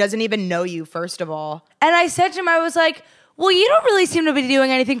when he doesn't even know you, first of all. And I said to him, I was like, well, you don't really seem to be doing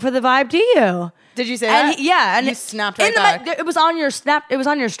anything for the vibe, do you? Did you say that? And you snapped right back. It was on your snap. It was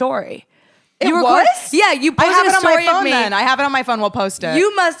on your story. You was? Yeah, you I posted have it a on my story of phone me. then. I have it on my phone. We'll post it.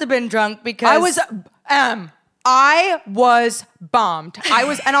 You must have been drunk because I was bombed.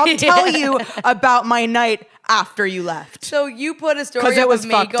 And I'll tell you about my night after you left. So you put a story 'Cause it was of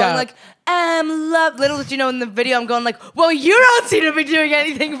me going fucked up. like, love. Little did you know in the video, I'm going like, well, you don't seem to be doing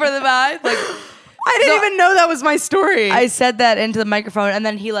anything for the vibe. Like, I didn't even know that was my story. I said that into the microphone, and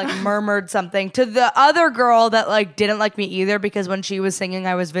then he like murmured something to the other girl that like didn't like me either because when she was singing,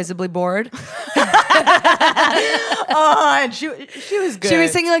 I was visibly bored. And she was good. She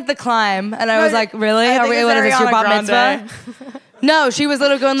was singing like The Climb, and I was like, really? I Are think we? it's What is this, your Ariana bat Grande. mitzvah? No, she was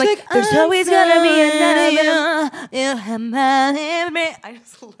literally going like, there's always gonna be another. I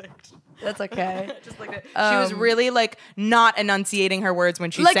just licked. That's okay. Just like that. She was really like not enunciating her words when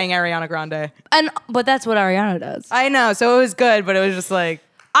she like- sang Ariana Grande. But that's what Ariana does. I know, so it was good, but it was just like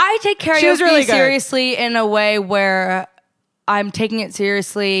I take She was karaoke really good. seriously in a way where I'm taking it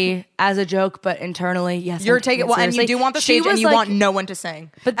seriously as a joke, but internally, yes, You're I'm taking taking it well, and seriously. you do want the She stage, and was you like- want no one to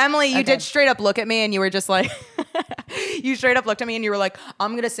sing. But- But Emily, you okay. did straight up look at me, and you were just like, you straight up looked at me, and you were like,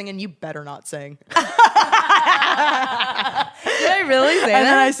 "I'm gonna sing, and you better not sing." Did I really say And then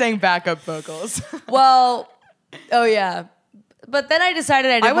that? I sang backup vocals. Well, oh yeah. But then I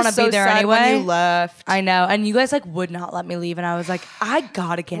decided I I didn't was want to so be there sad anyway. when you left. I know, and you guys like would not let me leave, and I was like, I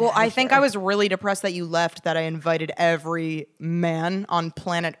gotta get. Well, out I of think here. I was really depressed that you left, that I invited every man on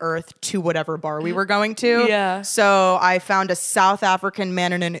planet Earth to whatever bar we were going to. Yeah. So I found a South African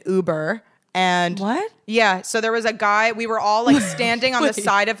man in an Uber. And What? Yeah. So there was a guy, we were all like standing on the Wait.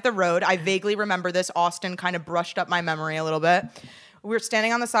 side of the road. I vaguely remember this. Austin kind of brushed up my memory a little bit. We were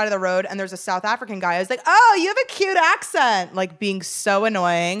standing on the side of the road, and there's a South African guy. I was like, "Oh, you have a cute accent," like being so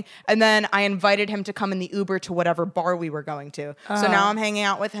annoying. And then I invited him to come in the Uber to whatever bar we were going to. So now I'm hanging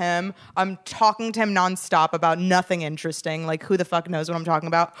out with him. I'm talking to him nonstop about nothing interesting. Like, who the fuck knows what I'm talking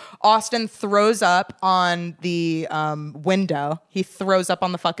about? Austin throws up on the window. He throws up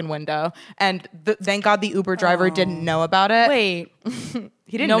on the fucking window, and thank God the Uber driver didn't know about it. Wait,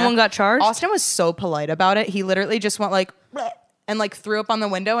 He didn't. no know. one got charged? Austin was so polite about it. He literally just went like, "Bleh," and like threw up on the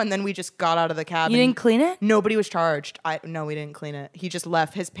window, and then we just got out of the cab. you and didn't clean it? Nobody was charged. No, we didn't clean it. He just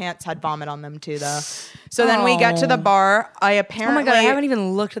left. His pants had vomit on them too, though. So then we get to the bar. I Oh apparently. my god, I haven't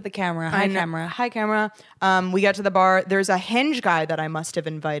even looked at the camera. Hi, I know- camera. Hi, camera. We get to the bar. There's a Hinge guy that I must have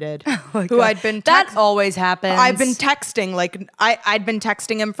invited, Oh my who God. I'd been. That always happens. I've been texting, like I'd been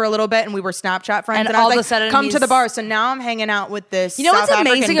texting him for a little bit, and we were Snapchat friends. And I was all of like, a sudden come to the he's- bar. So now I'm hanging out with this. You know South what's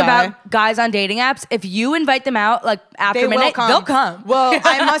African amazing guy. about guys on dating apps? If you invite them out like after They will midnight, come. they'll come. Well,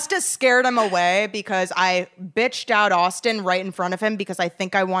 I must have scared him away because I bitched out Austin right in front of him because I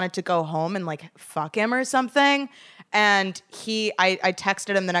think I wanted to go home and like fuck him or something. And I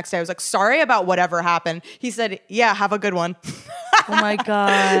texted him the next day. I was like, sorry about whatever happened. He said, yeah, have a good one. Oh my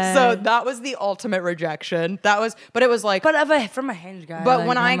god. So that was the ultimate rejection. But it was like, from a Hinge guy. but like,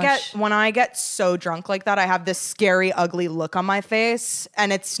 when how I much- when I get so drunk like that, I have this scary, ugly look on my face,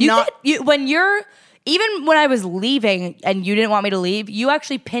 and it's you not. when you're even when I was leaving and you didn't want me to leave, you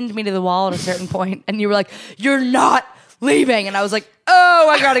actually pinned me to the wall at a certain point, and you were like, "You're not leaving," and I was like, "Oh,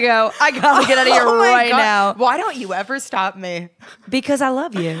 I gotta go. I gotta get out of here Oh my right God. now Why don't you ever stop me? because I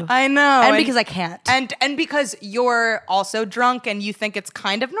love you." I know, and because I can't. and because you're also drunk and you think it's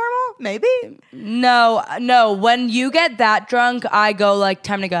kind of normal, maybe. No. When you get that drunk, I go like,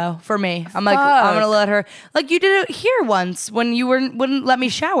 time to go for me. I'm like, I'm Fuck. gonna let her. Like you did it here once when you wouldn't let me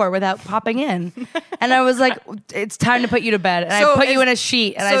shower without popping in, and I was like, it's time to put you to bed, and I put you in a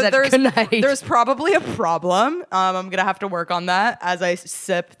sheet, and I said, good night. There's probably a problem. I'm gonna have to work on that as I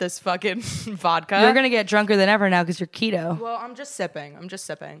sip this fucking vodka. You're gonna get drunker than ever now because you're keto. Well, I'm just sipping.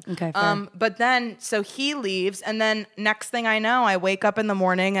 Okay, fair. But then, so he leaves, and then next thing I know, I wake up in the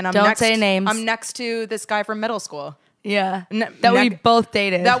morning, and Don't say names. I'm next to this guy from middle school. Yeah, Ne- that we neg- both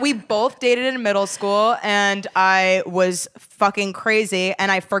dated. That we both dated in middle school, and I was fucking crazy,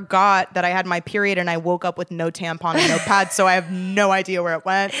 and I forgot that I had my period, and I woke up with no tampon and no pad, so I have no idea where it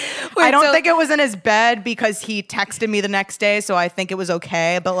went. Wait, I don't so- think it was in his bed because he texted me the next day, so I think it was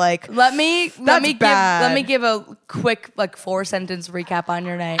okay. But like, Let me bad. give a quick like 4-sentence recap on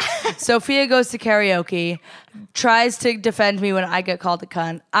your night. Sophia goes to karaoke, tries to defend me when I get called a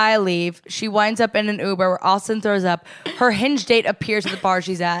cunt. I leave. She winds up in an Uber where Austin throws up. Her Hinge date appears at the bar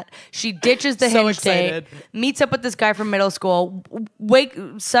she's at. She ditches the So Hinge excited. date, meets up with this guy from middle school.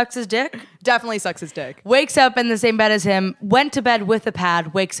 Sucks his dick. definitely sucks his dick. Wakes up in the same bed as him. Went to bed with a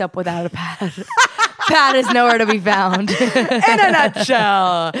pad. Wakes up without a pad. Pad is nowhere to be found. In a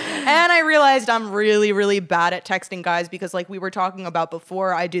nutshell. And I realized I'm really, really bad at texting guys because, like we were talking about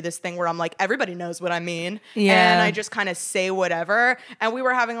before, I do this thing where I'm like, everybody knows what I mean. Yeah. And I just kind of say whatever. And we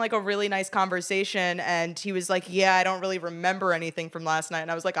were having like a really nice conversation. And he was like, yeah, I don't really remember anything from last night.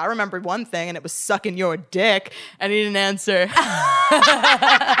 And I was like, I remember one thing, and it was sucking your dick. And he didn't answer.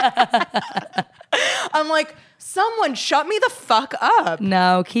 I'm like, someone shut me the fuck up.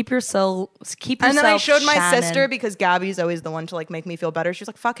 No, keep yourself. And then I showed my Shannon. sister because Gabby's always the one to like make me feel better. She was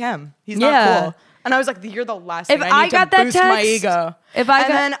like, "Fuck him, he's Yeah. not cool." And I was like, "You're the last If thing I I need got to that boost my text- ego." if I and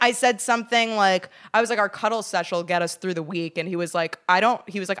got- then I said something like, "I was like, our cuddle sesh will get us through the week," and he was like, "I don't."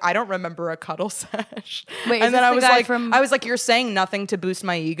 He was like, "I don't remember a cuddle sesh." Wait, is and then this I the was guy like, from- "I was like, you're saying nothing to boost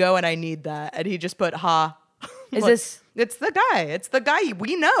my ego, and I need that." And he just put, "Ha." Is Like, this- It's the guy. It's the guy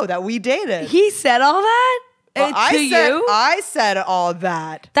we know that we dated. He said all that Well, to I you. said all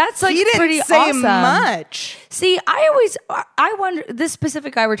that. That's, like, he didn't pretty say awesome. much. See, I wonder this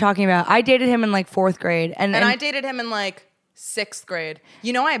specific guy we're talking about. I dated him in like 4th grade, and And I dated him in like 6th grade.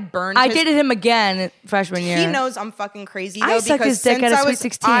 You know, I burned. I dated him again freshman year. He knows I'm fucking crazy though, I sucked his dick at a Sweet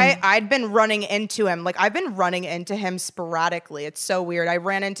 16. I'd been running into him. Like I've been running into him sporadically. It's so weird. I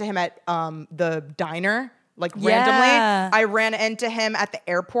ran into him at the diner. Like randomly, I ran into him at the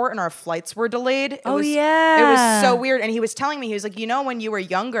airport and our flights were delayed. It was so weird. And he was telling me, he was like, you know, when you were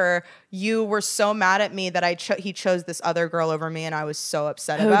younger, you were so mad at me that he chose this other girl over me, and I was so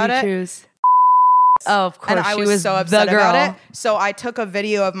upset about it. Choose? Oh, of course. And I was so upset about it. So I took a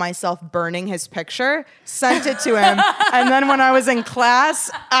video of myself burning his picture, sent it to him. And then when I was in class,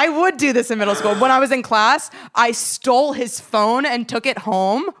 I would do this in middle school. When I was in class, I stole his phone and took it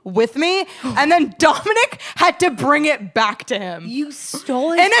home with me. And then Dominic had to bring it back to him. You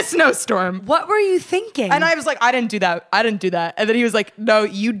stole it? In a snowstorm. What were you thinking? And I was like, I didn't do that. I didn't do that. And then he was like, no,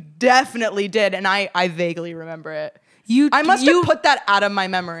 you definitely did. And I vaguely remember it. I must have put that out of my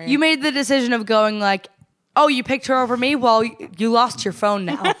memory. You made the decision of going like, oh, you picked her over me? Well, you lost your phone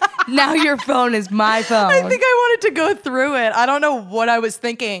now. Now your phone is my phone. I think I wanted to go through it. I don't know what I was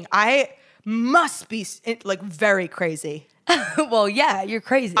thinking. I must be like very crazy. Well, yeah, you're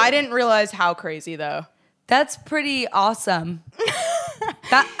crazy. I didn't realize how crazy though. That's pretty awesome.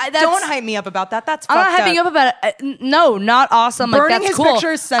 Don't hype me up about that. That's I'm not hyping you up about it. No, not awesome. Burning like that's his cool.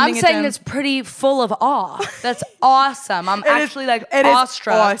 pictures, sending I'm it saying to him. it's pretty full of awe. That's awesome. I'm actually like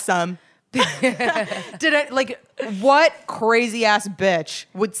awestruck. It is awesome. What crazy ass bitch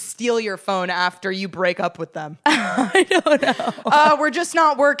would steal your phone after you break up with them? I don't know. We're just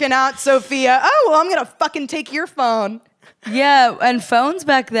not working out, Sophia. Oh, well, I'm gonna fucking take your phone. Yeah, and phones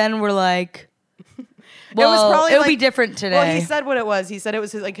back then were like, well, it would be different today. Well, he said what it was. He said it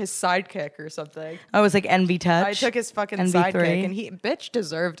was his sidekick or something. I was like NV Touch. I took his fucking NV3. sidekick, and bitch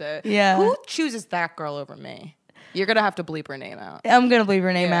deserved it. Yeah. Who chooses that girl over me? You're gonna have to bleep her name out. I'm gonna bleep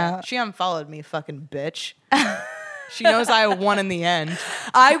her name out. She unfollowed me, fucking bitch. She knows I won in the end.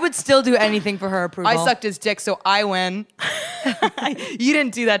 I would still do anything for her approval. I sucked his dick, so I win. You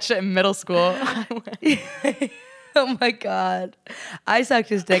didn't do that shit in middle school. Oh my God. I sucked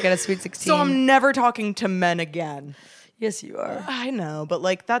his dick at a Sweet 16. So I'm never talking to men again. Yes, you are. I know, but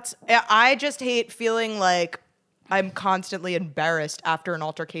like I just hate feeling like I'm constantly embarrassed after an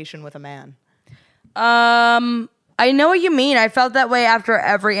altercation with a man. I know what you mean. I felt that way after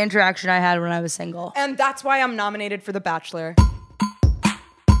every interaction I had when I was single. And that's why I'm nominated for The Bachelor.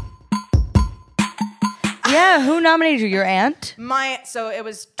 Yeah, who nominated you? Your aunt? So it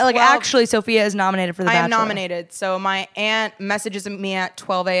was 12. Like actually, Sophia is nominated for The Bachelor. I am nominated. So my aunt messages me at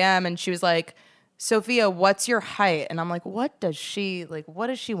 12 a.m. and she was like, Sophia, what's your height? And I'm like, what does she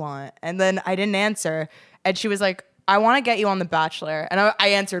want? And then I didn't answer. And she was like, I want to get you on The Bachelor. And I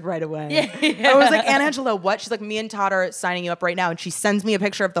answered right away. Yeah. I was like, Aunt Angela, what? She's like, me and Todd are signing you up right now. And she sends me a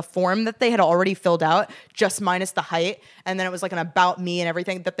picture of the form that they had already filled out, just minus the height. And then it was like an about me and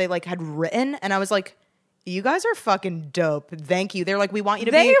everything that they like had written. And I was like, you guys are fucking dope. Thank you. They're like, we want you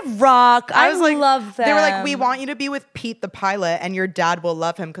to be. They rock. I was like, love them. They were like, we want you to be with Pete the pilot, and your dad will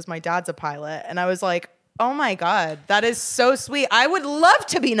love him because my dad's a pilot. And I was like, oh my God, that is so sweet. I would love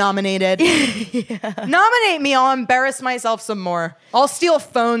to be nominated. Yeah. Nominate me. I'll embarrass myself some more. I'll steal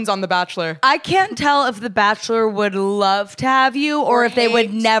phones on The Bachelor. I can't tell if The Bachelor would love to have you or if they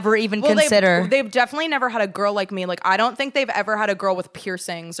would never even consider. They've definitely never had a girl like me. Like, I don't think they've ever had a girl with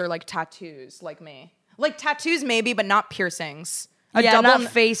piercings or like tattoos like me. Like tattoos maybe, but not piercings. Not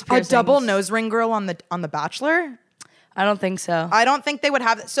face piercings. A double nose ring girl on the Bachelor? I don't think so. I don't think they would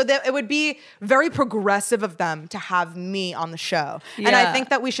have. So it would be very progressive of them to have me on the show. Yeah. And I think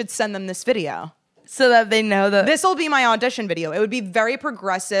that we should send them this video. So that they know that. This will be my audition video. It would be very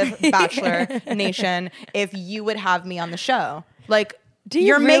progressive, Bachelor Nation, if you would have me on the show. Like,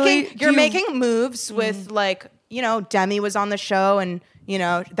 you're making moves with like, you know, Demi was on the show and, you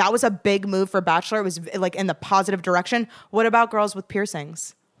know, that was a big move for Bachelor. It was like in the positive direction. What about girls with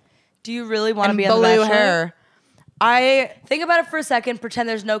piercings? Do you really want to be on The Bachelor? Hair. I think about it for a second. Pretend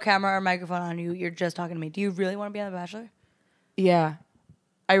there's no camera or microphone on you. You're just talking to me. Do you really want to be on The Bachelor? Yeah,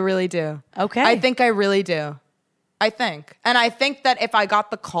 I really do. Okay. I think I really do. And I think that if I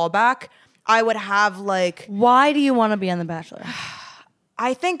got the call back, I would have like... Why do you want to be on The Bachelor?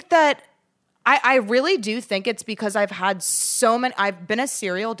 I think that... I really do think it's because I've had so many... I've been a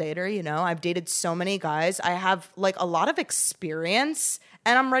serial dater, you know? I've dated so many guys. I have like a lot of experience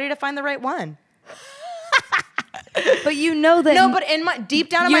and I'm ready to find the right one. But you know that... No, but in my deep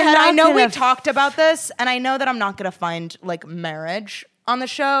down in my head, I know we talked about this, and I know that I'm not going to find, like, marriage on the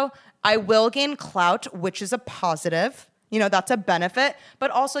show. I will gain clout, which is a positive. You know, that's a benefit.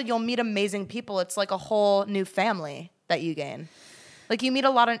 But also, you'll meet amazing people. It's like a whole new family that you gain. Like you meet a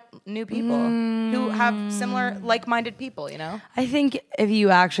lot of new people who have similar like-minded people, you know? I think if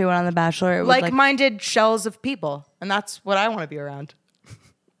you actually went on The Bachelor, it would Like-minded shells of people. And that's what I want to be around.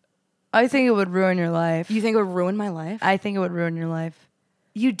 I think it would ruin your life. You think it would ruin my life? I think it would ruin your life.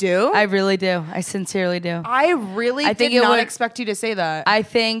 You do? I really do. I sincerely do. I really did not expect you to say that. I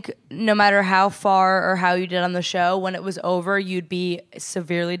think no matter how far or how you did on the show, when it was over, you'd be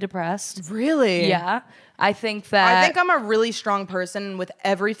severely depressed. Really? Yeah. I think that... I think I'm a really strong person with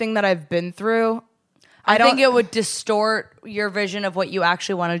everything that I've been through. I think it would distort your vision of what you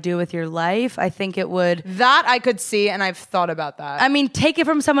actually want to do with your life. I think it would... That I could see, and I've thought about that. I mean, take it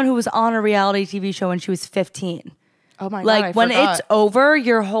from someone who was on a reality TV show when she was 15. Oh my God, like when forgot. it's over,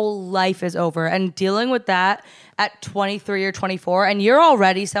 your whole life is over. And dealing with that at 23 or 24, and you're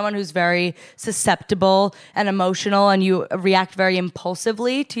already someone who's very susceptible and emotional, and you react very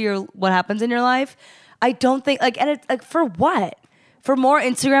impulsively to what happens in your life. I don't think and it's like, for what? For more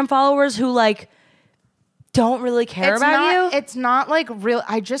Instagram followers who don't really care about you? It's not like real.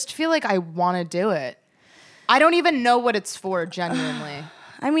 I just feel like I want to do it. I don't even know what it's for, genuinely.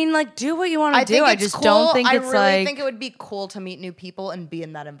 I mean, do what you want to do. Think I it's just cool. don't think it's I really think it would be cool to meet new people and be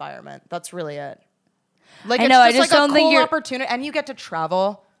in that environment. That's really it. I know. I just don't a think cool you're opportunity, and you get to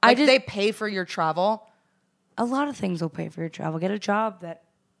travel. They pay for your travel. A lot of things will pay for your travel. Get a job that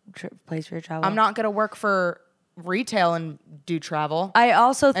pays for your travel. I'm not going to work for retail and do travel. I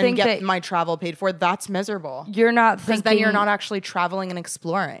also think get that my travel paid for. That's miserable. You're not thinking. Because then you're not actually traveling and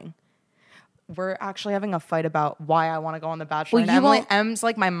exploring. We're actually having a fight about why I want to go on The Bachelor. Well, and Em's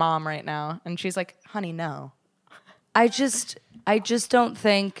like my mom right now, and she's like, "Honey, no." I just don't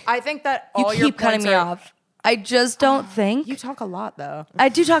think. I think that you all keep your cutting me off. I just don't think. You talk a lot, though. I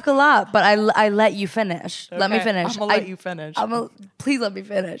do talk a lot, but I let you finish. Okay, Let me finish. I'm gonna let you finish. Please let me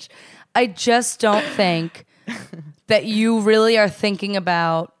finish. I just don't think that you really are thinking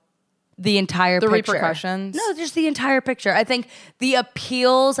about the entire picture. Repercussions. No, just the entire picture. I think the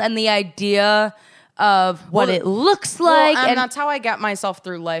appeals and the idea of what it looks like. And that's how I get myself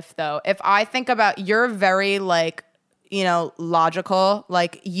through life, though. If I think about, you're very logical.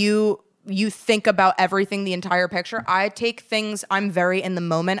 You think about everything, the entire picture. I take things, I'm very in the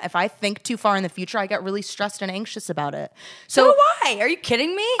moment. If I think too far in the future, I get really stressed and anxious about it. So why? Are you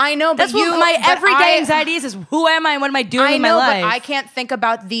kidding me? I know, but that's what my everyday anxiety is who am I and what am I doing in my life? But I can't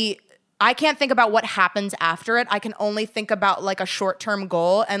think about what happens after it. I can only think about a short-term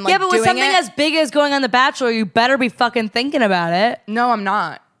goal and yeah, but with something as big as going on The Bachelor, you better be fucking thinking about it. No, I'm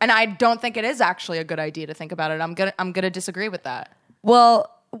not, and I don't think it is actually a good idea to think about it. I'm gonna disagree with that.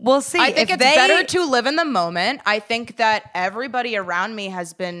 Well, we'll see. I think it's better to live in the moment. I think that everybody around me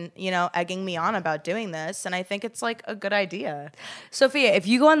has been, egging me on about doing this, and I think it's a good idea. Sophia, if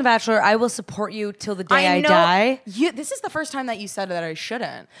you go on The Bachelor, I will support you till the day I die. This is the first time that you said that I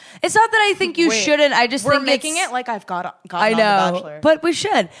shouldn't. It's not that I think you shouldn't. I just think we're making it like I've got I know, on The Bachelor. But we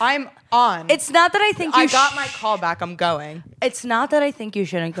should. I'm on. It's not that I think you I got my call back. I'm going. It's not that I think you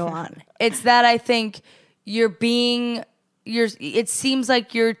shouldn't go on. It's that I think it seems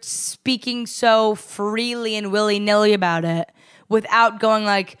like you're speaking so freely and willy-nilly about it without going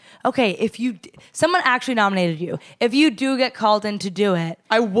okay, if someone actually nominated you, if you do get called in to do it,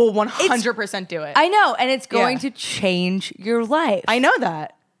 I will 100% do it. I know, and it's going to change your life. I know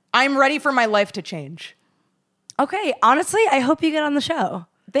that. I'm ready for my life to change. Okay, honestly, I hope you get on the show.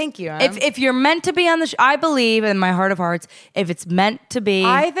 Thank you. If you're meant to be on the show, I believe in my heart of hearts, if it's meant to be,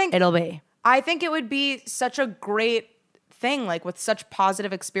 it'll be. I think it would be such a great thing, with such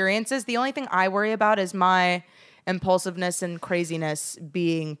positive experiences. The only thing I worry about is my impulsiveness and craziness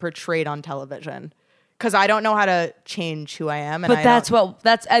being portrayed on television, because I don't know how to change who I am. And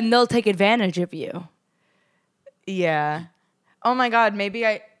and they'll take advantage of you. Yeah. Oh my God.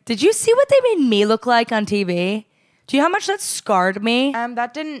 Did you see what they made me look like on TV? Do you know how much that scarred me?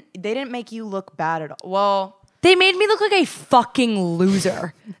 They didn't make you look bad at all. Well, they made me look like a fucking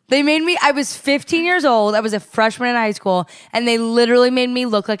loser. I was 15 years old. I was a freshman in high school, and they literally made me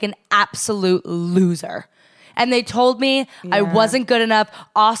look like an absolute loser. And they told me I wasn't good enough.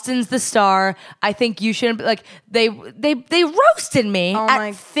 Austin's the star. I think you shouldn't be they roasted me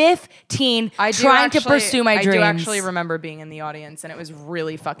at 15 trying to pursue my dreams. I do actually remember being in the audience, and it was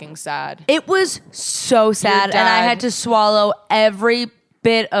really fucking sad. It was so sad, and I had to swallow every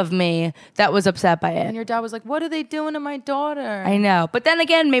bit of me that was upset by it. And your dad was like, "What are they doing to my daughter?" I know. But then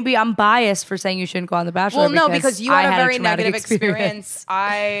again, maybe I'm biased for saying you shouldn't go on The Bachelor. Well, no, because you had a very negative experience.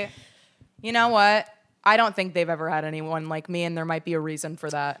 You know what? I don't think they've ever had anyone like me, and there might be a reason for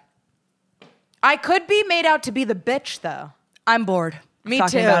that. I could be made out to be the bitch, though. I'm bored. Me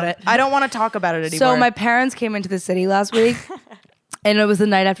too. About it. I don't want to talk about it anymore. So my parents came into the city last week, And it was the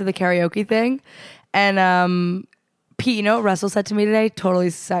night after the karaoke thing. And Pete, you know what Russell said to me today? Totally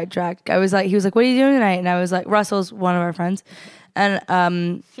sidetracked. He was like, what are you doing tonight? And I was like, Russell's one of our friends.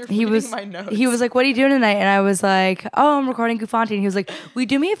 And he was like, what are you doing tonight? And I was like, oh, I'm recording Goofanti. And he was like, will you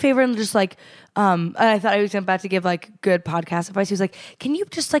do me a favor and just like, and I thought I was about to give like good podcast advice. He was like, can you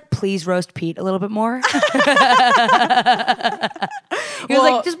just like please roast Pete a little bit more? He was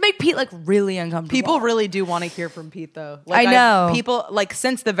like, just make Pete like really uncomfortable. People really do want to hear from Pete though. I know. People like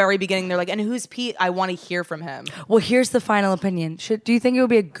since the very beginning, they're like, and who's Pete? I want to hear from him. Well, here's the final opinion. Do you think it would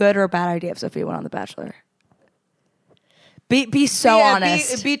be a good or a bad idea if Sophia went on The Bachelor? Be so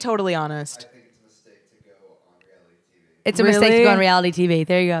honest. Be totally honest. I think it's a mistake to go on reality TV. It's a mistake to go on reality TV.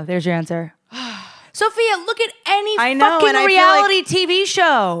 There you go. There's your answer. Sophia, look at any fucking reality TV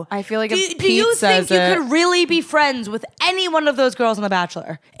show. I feel like do you think you could really be friends with any one of those girls on The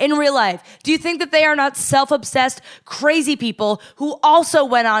Bachelor in real life? Do you think that they are not self-obsessed, crazy people who also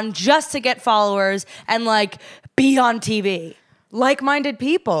went on just to get followers and like be on TV? Like-minded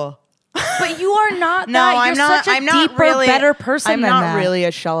people. But you are not No, that. You're I'm not. such a I'm not deeper, really better person I'm than not that. really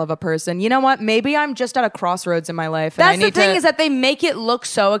a shell of a person. You know what? Maybe I'm just at a crossroads in my life. And That's I the need thing to, is that they make it look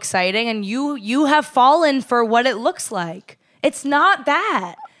so exciting, and you have fallen for what it looks like. It's not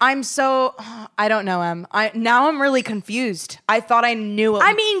that. I'm so. I don't know, Em. Now I'm really confused. I thought I knew it.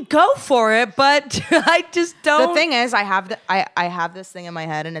 I mean, go for it, but I just don't. The thing is, I have this thing in my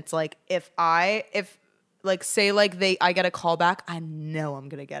head, and it's like if like say like I get a call back, I know I'm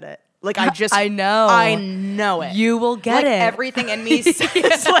gonna get it. Like I know it. You will get like, it. Everything in me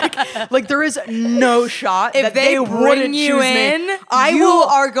says like there is no shot if that they wouldn't bring you choose in, me. you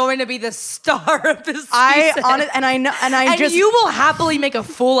are going to be the star of this season. And you will happily make a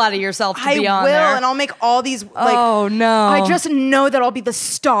fool out of yourself to be on will, there. and I'll make all these. Like, oh no! I just know that I'll be the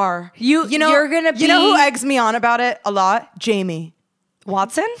star. You know, you're gonna be. You know who eggs me on about it a lot? Jamie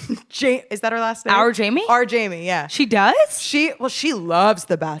Watson. Is that her last name? Our Jamie. Our Jamie. Yeah. She does. She loves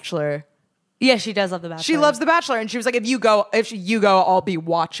The Bachelor. Yeah, she does love The Bachelor. She loves The Bachelor, and she was like, if you go, I'll be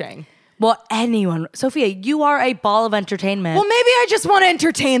watching. Well, anyone, Sophia, you are a ball of entertainment. Well, maybe I just want to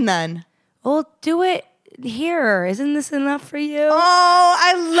entertain then. Well, do it here. Isn't this enough for you? Oh,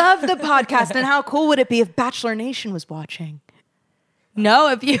 I love the podcast, and how cool would it be if Bachelor Nation was watching? No,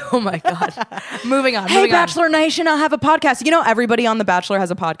 if you, oh my God. Moving on. Hey, Bachelor Nation, I'll have a podcast. You know, everybody on The Bachelor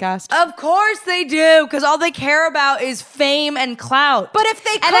has a podcast. Of course they do, because all they care about is fame and clout. But if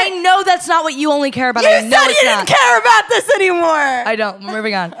they and I know that's not what you only care about. I know you didn't care about this anymore. I don't.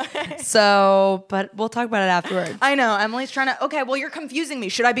 Moving on. So, but we'll talk about it afterwards. I know. Emily's trying to, okay, well, you're confusing me.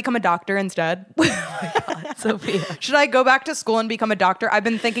 Should I become a doctor instead? Oh my God, Sophia. Should I go back to school and become a doctor? I've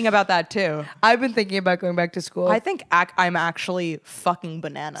been thinking about that too. I've been thinking about going back to school. I think I'm actually fucking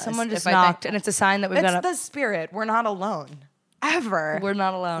bananas. Someone just knocked, and it's a sign that we've got. It's the spirit. We're not alone. Ever. We're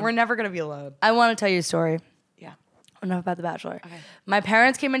not alone. We're never gonna be alone. I want to tell you a story. Yeah. Enough about The Bachelor. Okay. My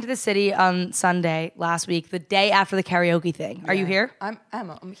parents came into the city on Sunday last week, the day after the karaoke thing. Are you here? I'm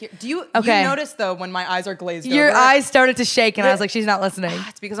here. Do you Okay. you notice though when my eyes are glazed Your over? eyes started to shake, and I was like, she's not listening.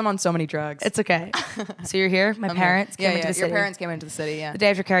 It's because I'm on so many drugs. It's okay. So you're here? My parents came into the city. Your parents came into the city, yeah. The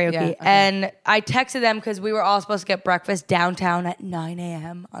day after karaoke. Yeah, okay. And I texted them because we were all supposed to get breakfast downtown at 9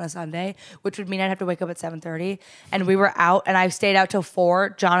 a.m. on a Sunday, which would mean I'd have to wake up at 7:30. And we were out, and I stayed out till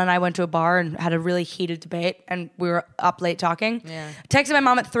 4. John and I went to a bar and had a really heated debate, and we were up late talking. Yeah. Texted my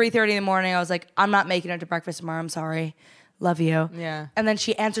mom at 3:30 in the morning. I was like, I'm not making it to breakfast tomorrow. I'm sorry. Love you. Yeah. And then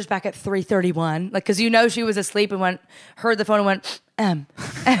she answers back at 3:31, like, because she was asleep and heard the phone and went,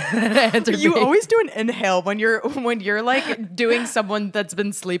 answered You me. always do an inhale when you're like doing someone that's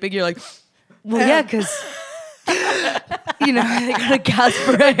been sleeping. You're like, Well, yeah, because they got a gasp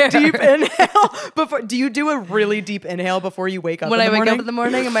for air. deep inhale before. Do you do a really deep inhale before you wake up? When I wake up in the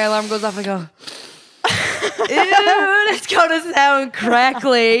morning and my alarm goes off, I go, ew, it's going to sound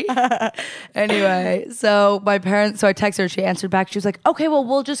crackly. Anyway, so I texted her, she answered back. She was like, okay, well,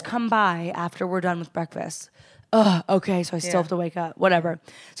 we'll just come by after we're done with breakfast. Okay, so I still have to wake up. Whatever.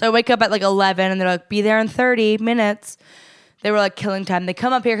 So I wake up at like 11 and they're like, be there in 30 minutes. They were like killing time. They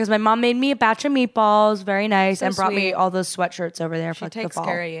come up here because my mom made me a batch of meatballs, very nice, So and brought me sweet. all those sweatshirts over there for like, takes the fall.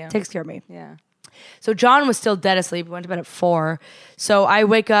 care of you. Takes care of me. Yeah. So John was still dead asleep. We went to bed at 4. So I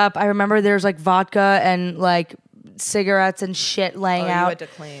wake up. I remember there's like vodka and like cigarettes and shit laying out. You had to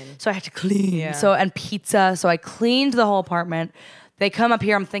clean. So I had to clean. Yeah. So and pizza. So I cleaned the whole apartment. They come up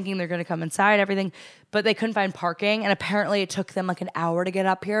here. I'm thinking they're going to come inside, everything. But they couldn't find parking. And apparently it took them like an hour to get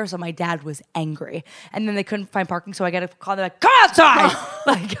up here. So my dad was angry. And then they couldn't find parking. So I got a call. They're like, come outside.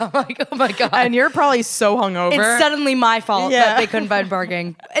 Oh my God. And you're probably so hungover. It's suddenly my fault Yeah. that they couldn't find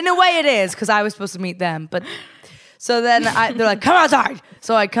parking. In a way it is, because I was supposed to meet them. But So then they're like, come outside.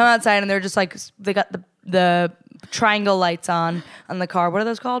 So I come outside and they're just like, they got the triangle lights on the car. What are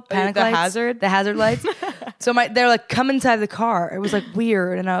those called? Panic the lights? hazard? The hazard lights. So they're like, come inside the car. It was like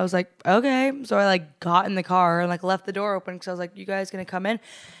weird. And I was like, okay. So I like got in the car and like left the door open because I was like, you guys gonna come in?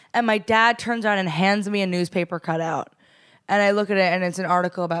 And my dad turns around and hands me a newspaper cutout. And I look at it and it's an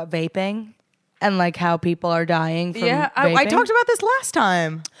article about vaping and like how people are dying from I vaping. talked about this last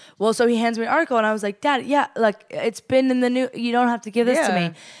time. Well, so he hands me an article and I was like, Dad, yeah, like it's been in the new, you don't have to give this to Yeah.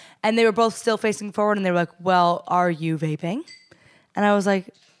 me. And they were both still facing forward and they were like, well, are you vaping? And I was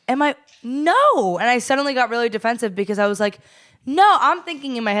like, no. And I suddenly got really defensive because I was like, no, I'm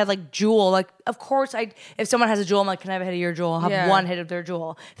thinking in my head like Juul. Like, of course, if someone has a Juul, I'm like, can I have a hit of your Juul? I'll have one hit of their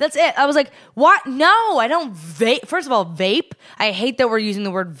Juul. That's it. I was like, what? No, I don't vape. First of all, vape. I hate that we're using the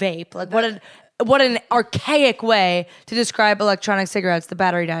word vape. Like, what an archaic way to describe electronic cigarettes. The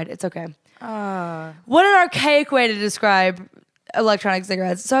battery died. It's okay. What an archaic way to describe electronic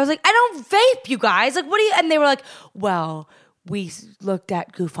cigarettes. So I was like, I don't vape, you guys. Like, what do you? And they were like, well, we looked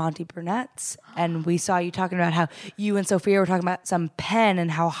at Goofanti Burnett's and we saw you talking about how you and Sophia were talking about some pen and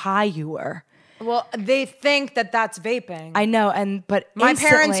how high you were. Well, they think that that's vaping. I know, but My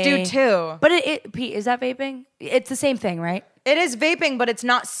parents do instantly- too. But Pete, is that vaping? It's the same thing, right? It is vaping, but it's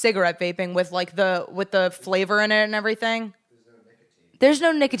not cigarette vaping with like the flavor in it and everything. There's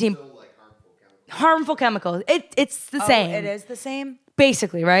no nicotine. Like harmful chemicals. Harmful chemicals. It's the same. It is the same.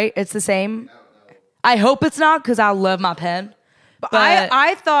 Basically, right? It's the same. I hope it's not because I love my pen. But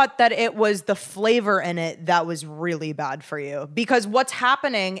I thought that it was the flavor in it that was really bad for you, because what's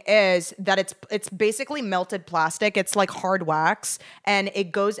happening is that it's basically melted plastic. It's like hard wax and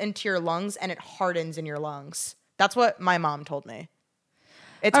it goes into your lungs and it hardens in your lungs. That's what my mom told me.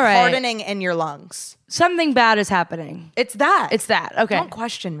 It's All right. hardening in your lungs. Something bad is happening. It's that. It's that. Okay. Don't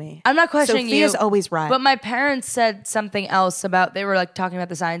question me. I'm not questioning you. Sophia's always right. But my parents said something else about, they were like talking about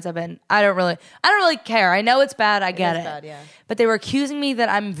the science of it. And I don't really care. I know it's bad. I get it. is bad, yeah. But they were accusing me that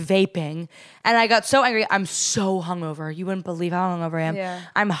I'm vaping. And I got so angry. I'm so hungover. You wouldn't believe how hungover I am. Yeah.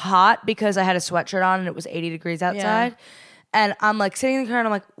 I'm hot because I had a sweatshirt on and it was 80 degrees outside. And I'm like sitting in the car and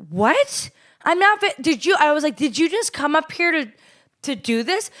I'm like, what? I'm not, I was like, did you just come up here to do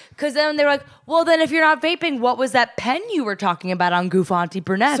this? Because then they were like, well, then if you're not vaping, what was that pen you were talking about on Goofanti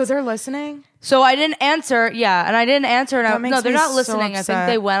Burnett? So they're listening? So I didn't answer. Yeah, and I didn't answer. And That makes no, they're me not so listening. I think upset.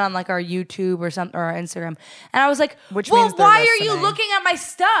 they went on like our YouTube or something or our Instagram. And I was like, Which well, means they're why are you listening. looking at my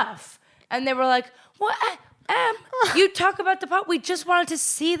stuff? And they were like, what? You talk about the pup. We just wanted to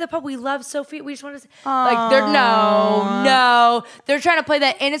see the pup. We love Sophie. We just wanted to like. They're no. They're trying to play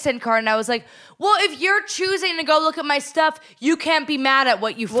that innocent card, and I was like, well, if you're choosing to go look at my stuff, you can't be mad at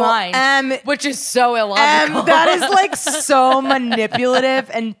what you find, which is so illogical. That is like so manipulative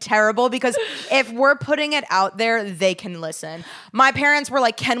and terrible, because if we're putting it out there, they can listen. My parents were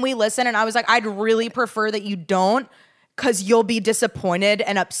like, can we listen? And I was like, I'd really prefer that you don't, because you'll be disappointed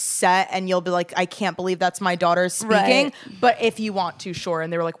and upset and you'll be like, I can't believe that's my daughter speaking. Right. But if you want to, sure.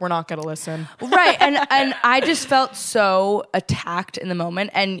 And they were like, we're not going to listen. Right. And I just felt so attacked in the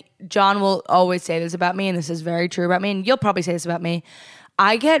moment. And John will always say this about me, and this is very true about me, and you'll probably say this about me.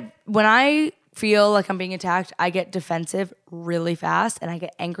 When I feel like I'm being attacked, I get defensive really fast and I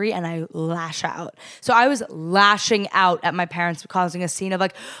get angry and I lash out. So I was lashing out at my parents, causing a scene of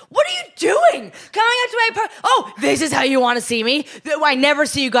like, what are you doing? Coming up to my apartment? Oh, this is how you want to see me? I never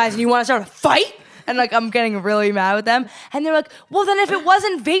see you guys and you want to start a fight? And like, I'm getting really mad with them. And they're like, well, then if it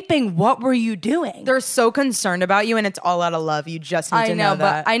wasn't vaping, what were you doing? They're so concerned about you, and it's all out of love. You just need to know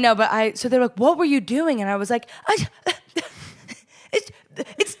that. So they're like, what were you doing? And I was like,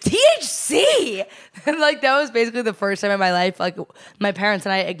 it's THC. And like, that was basically the first time in my life, like my parents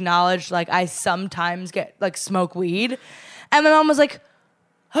and I acknowledged, like, I sometimes get like smoke weed. And my mom was like,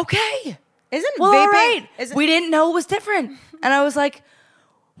 okay. Isn't Well, vaping? all right. We didn't know it was different. And I was like,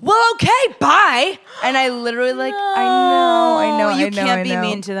 well, okay, bye. And I literally like, I know. You can't be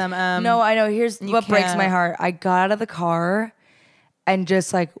mean to them. No, I know. Here's what breaks can't. my heart. I got out of the car and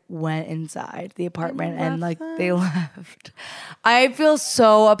just like went inside the apartment and like they left. I feel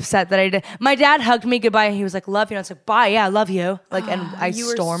so upset that I did. My dad hugged me goodbye and he was like, love you. And I was like, bye, yeah, I love you. Like, and I You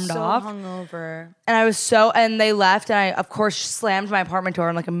were stormed so off. hungover. And I was and they left and I, of course, slammed my apartment door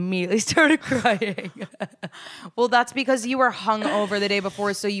and like immediately started crying. Well, that's because you were hungover the day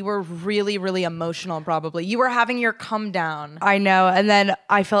before, so you were really, really emotional probably. You were having your come down. I know. And then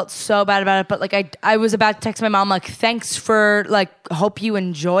I felt so bad about it. But like, I was about to text my mom, like, thanks for like, hope you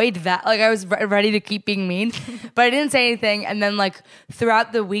enjoyed that. Like, I was ready to keep being mean, but I didn't say anything. And then like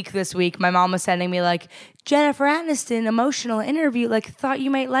throughout the week this week, my mom was sending me like, Jennifer Aniston emotional interview, like thought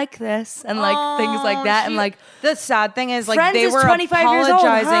you might like this, and like things like that, and like the sad thing is like Friends they is were 25 years old,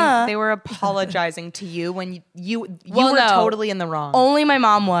 apologizing. huh? They were apologizing to you when you Well, were no. totally in the wrong. Only my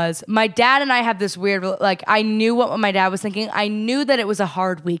mom was. My dad and I have this weird, like, I knew what my dad was thinking. I knew that it was a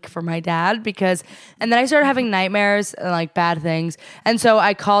hard week for my dad because, and then I started having nightmares and like bad things. And so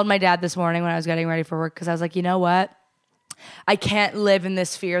I called my dad this morning when I was getting ready for work because I was like, you know what? I can't live in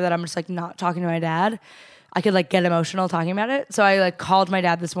this fear that I'm just like not talking to my dad. I could like get emotional talking about it. So I like called my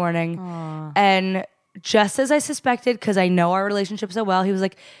dad this morning and just as I suspected, because I know our relationship so well, he was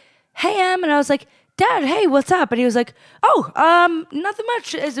like, hey, Em. And I was like, Dad, hey, what's up? And he was like, oh, nothing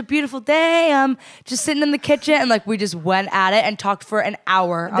much. It's a beautiful day. Just sitting in the kitchen. And like, we just went at it and talked for an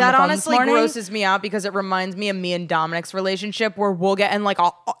hour on That the phone honestly this morning. grosses me out because it reminds me of me and Dominic's relationship where we'll get in like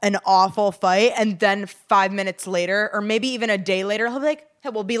an awful fight and then 5 minutes later or maybe even a day later he'll be like, hey,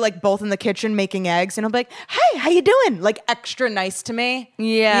 we'll be like both in the kitchen making eggs and he'll be like, hey, how you doing? Like extra nice to me.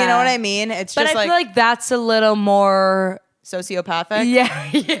 Yeah. You know what I mean? It's But just I feel like that's a little more... sociopathic.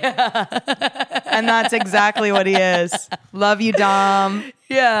 Yeah. And that's exactly what he is. Love you, Dom.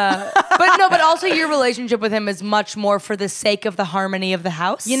 Yeah. But also your relationship with him is much more for the sake of the harmony of the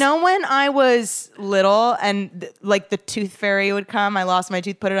house. You know, when I was little and like the tooth fairy would come, I lost my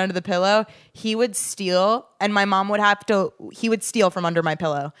tooth, put it under the pillow. He would steal and my mom would he would steal from under my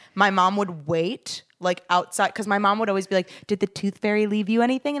pillow. My mom would wait like outside because my mom would always be like, did the tooth fairy leave you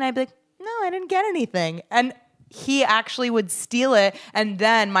anything? And I'd be like, no, I didn't get anything. And he actually would steal it. And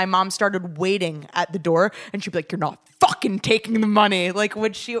then my mom started waiting at the door and she'd be like, you're not fucking taking the money. Like,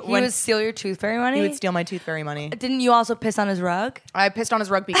 would she? He would steal your tooth fairy money? He would steal my tooth fairy money. Didn't you also piss on his rug? I pissed on his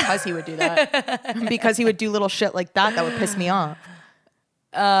rug because he would do that. Because he would do little shit like that would piss me off.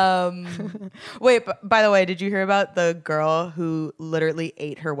 Wait, by the way, did you hear about the girl who literally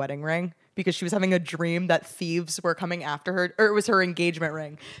ate her wedding ring? Because she was having a dream that thieves were coming after her, or it was her engagement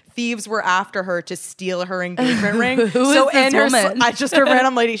ring. Thieves were after her to steal her engagement ring. Who is this woman? I just a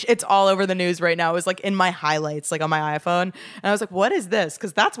random lady. It's all over the news right now. It was like in my highlights, like on my iPhone, and I was like, "What is this?"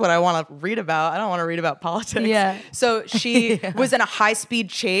 Because that's what I want to read about. I don't want to read about politics. Yeah. So she was in a high-speed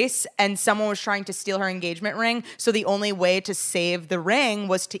chase, and someone was trying to steal her engagement ring. So the only way to save the ring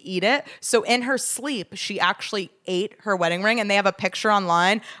was to eat it. So in her sleep, she actually ate her wedding ring, and they have a picture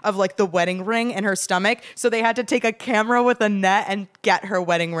online of like the wedding ring in her stomach. So they had to take a camera with a net and get her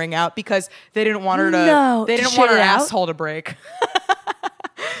wedding ring out because they didn't want her to. They didn't to want her shit it out? asshole to break.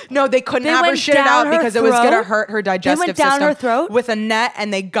 No, they couldn't They have her went shit it down out her because it was gonna throat? hurt her digestive went down system her throat? with a net,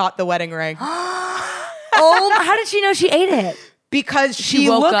 and they got the wedding ring. Oh, how did she know she ate it? Because She she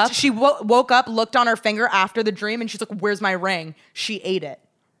woke looked, up? she woke up, looked on her finger after the dream, and she's like, "Where's my ring?" She ate it.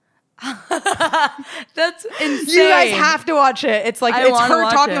 That's insane. You guys have to watch it. It's like I it's wanna her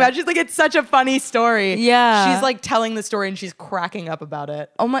watch talking it. about it. She's like, it's such a funny story. Yeah. She's like telling the story and she's cracking up about it.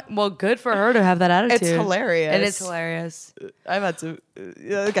 Oh my! Well, good for her to have that attitude. It's hilarious. It is hilarious. I've had to.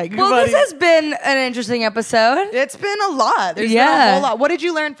 Okay, Well, this has been an interesting episode. It's been a lot. There's been a Yeah. whole lot. What did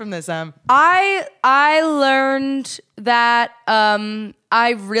you learn from this, Em? I learned that I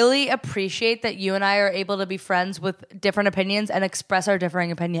really appreciate that you and I are able to be friends with different opinions and express our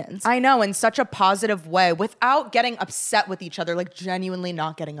differing opinions. I know, in such a positive way without getting upset with each other, like genuinely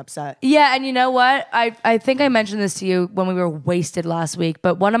not getting upset. Yeah, and you know what? I think I mentioned this to you when we were wasted last week,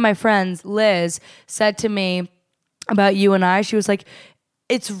 but one of my friends, Liz, said to me about you and I, she was like,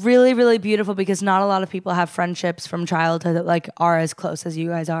 it's really, really beautiful because not a lot of people have friendships from childhood that like are as close as you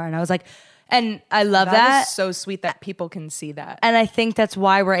guys are. And I was like, and I love that. That is so sweet that people can see that. And I think that's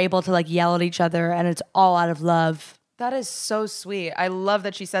why we're able to like yell at each other and it's all out of love. That is so sweet. I love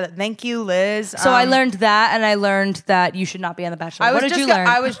that she said that. Thank you, Liz. So I learned that, and I learned that you should not be on The Bachelor. What did you learn?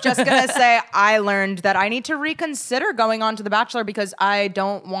 I was just going to say I learned that I need to reconsider going on to The Bachelor because I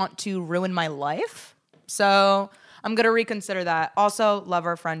don't want to ruin my life. So I'm going to reconsider that. Also, love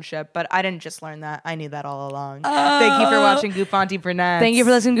our friendship, but I didn't just learn that. I knew that all along. Thank you for watching Goofanti Brunettes. Thank you for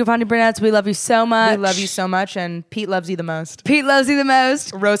listening to Goofanti Brunettes. We love you so much. We love you so much, and Pete loves you the most. Pete loves you the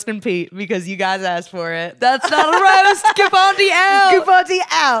most. Roast and Pete, because you guys asked for it. That's not a roast. Goofanti out. Goofanti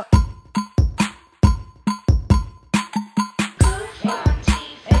out.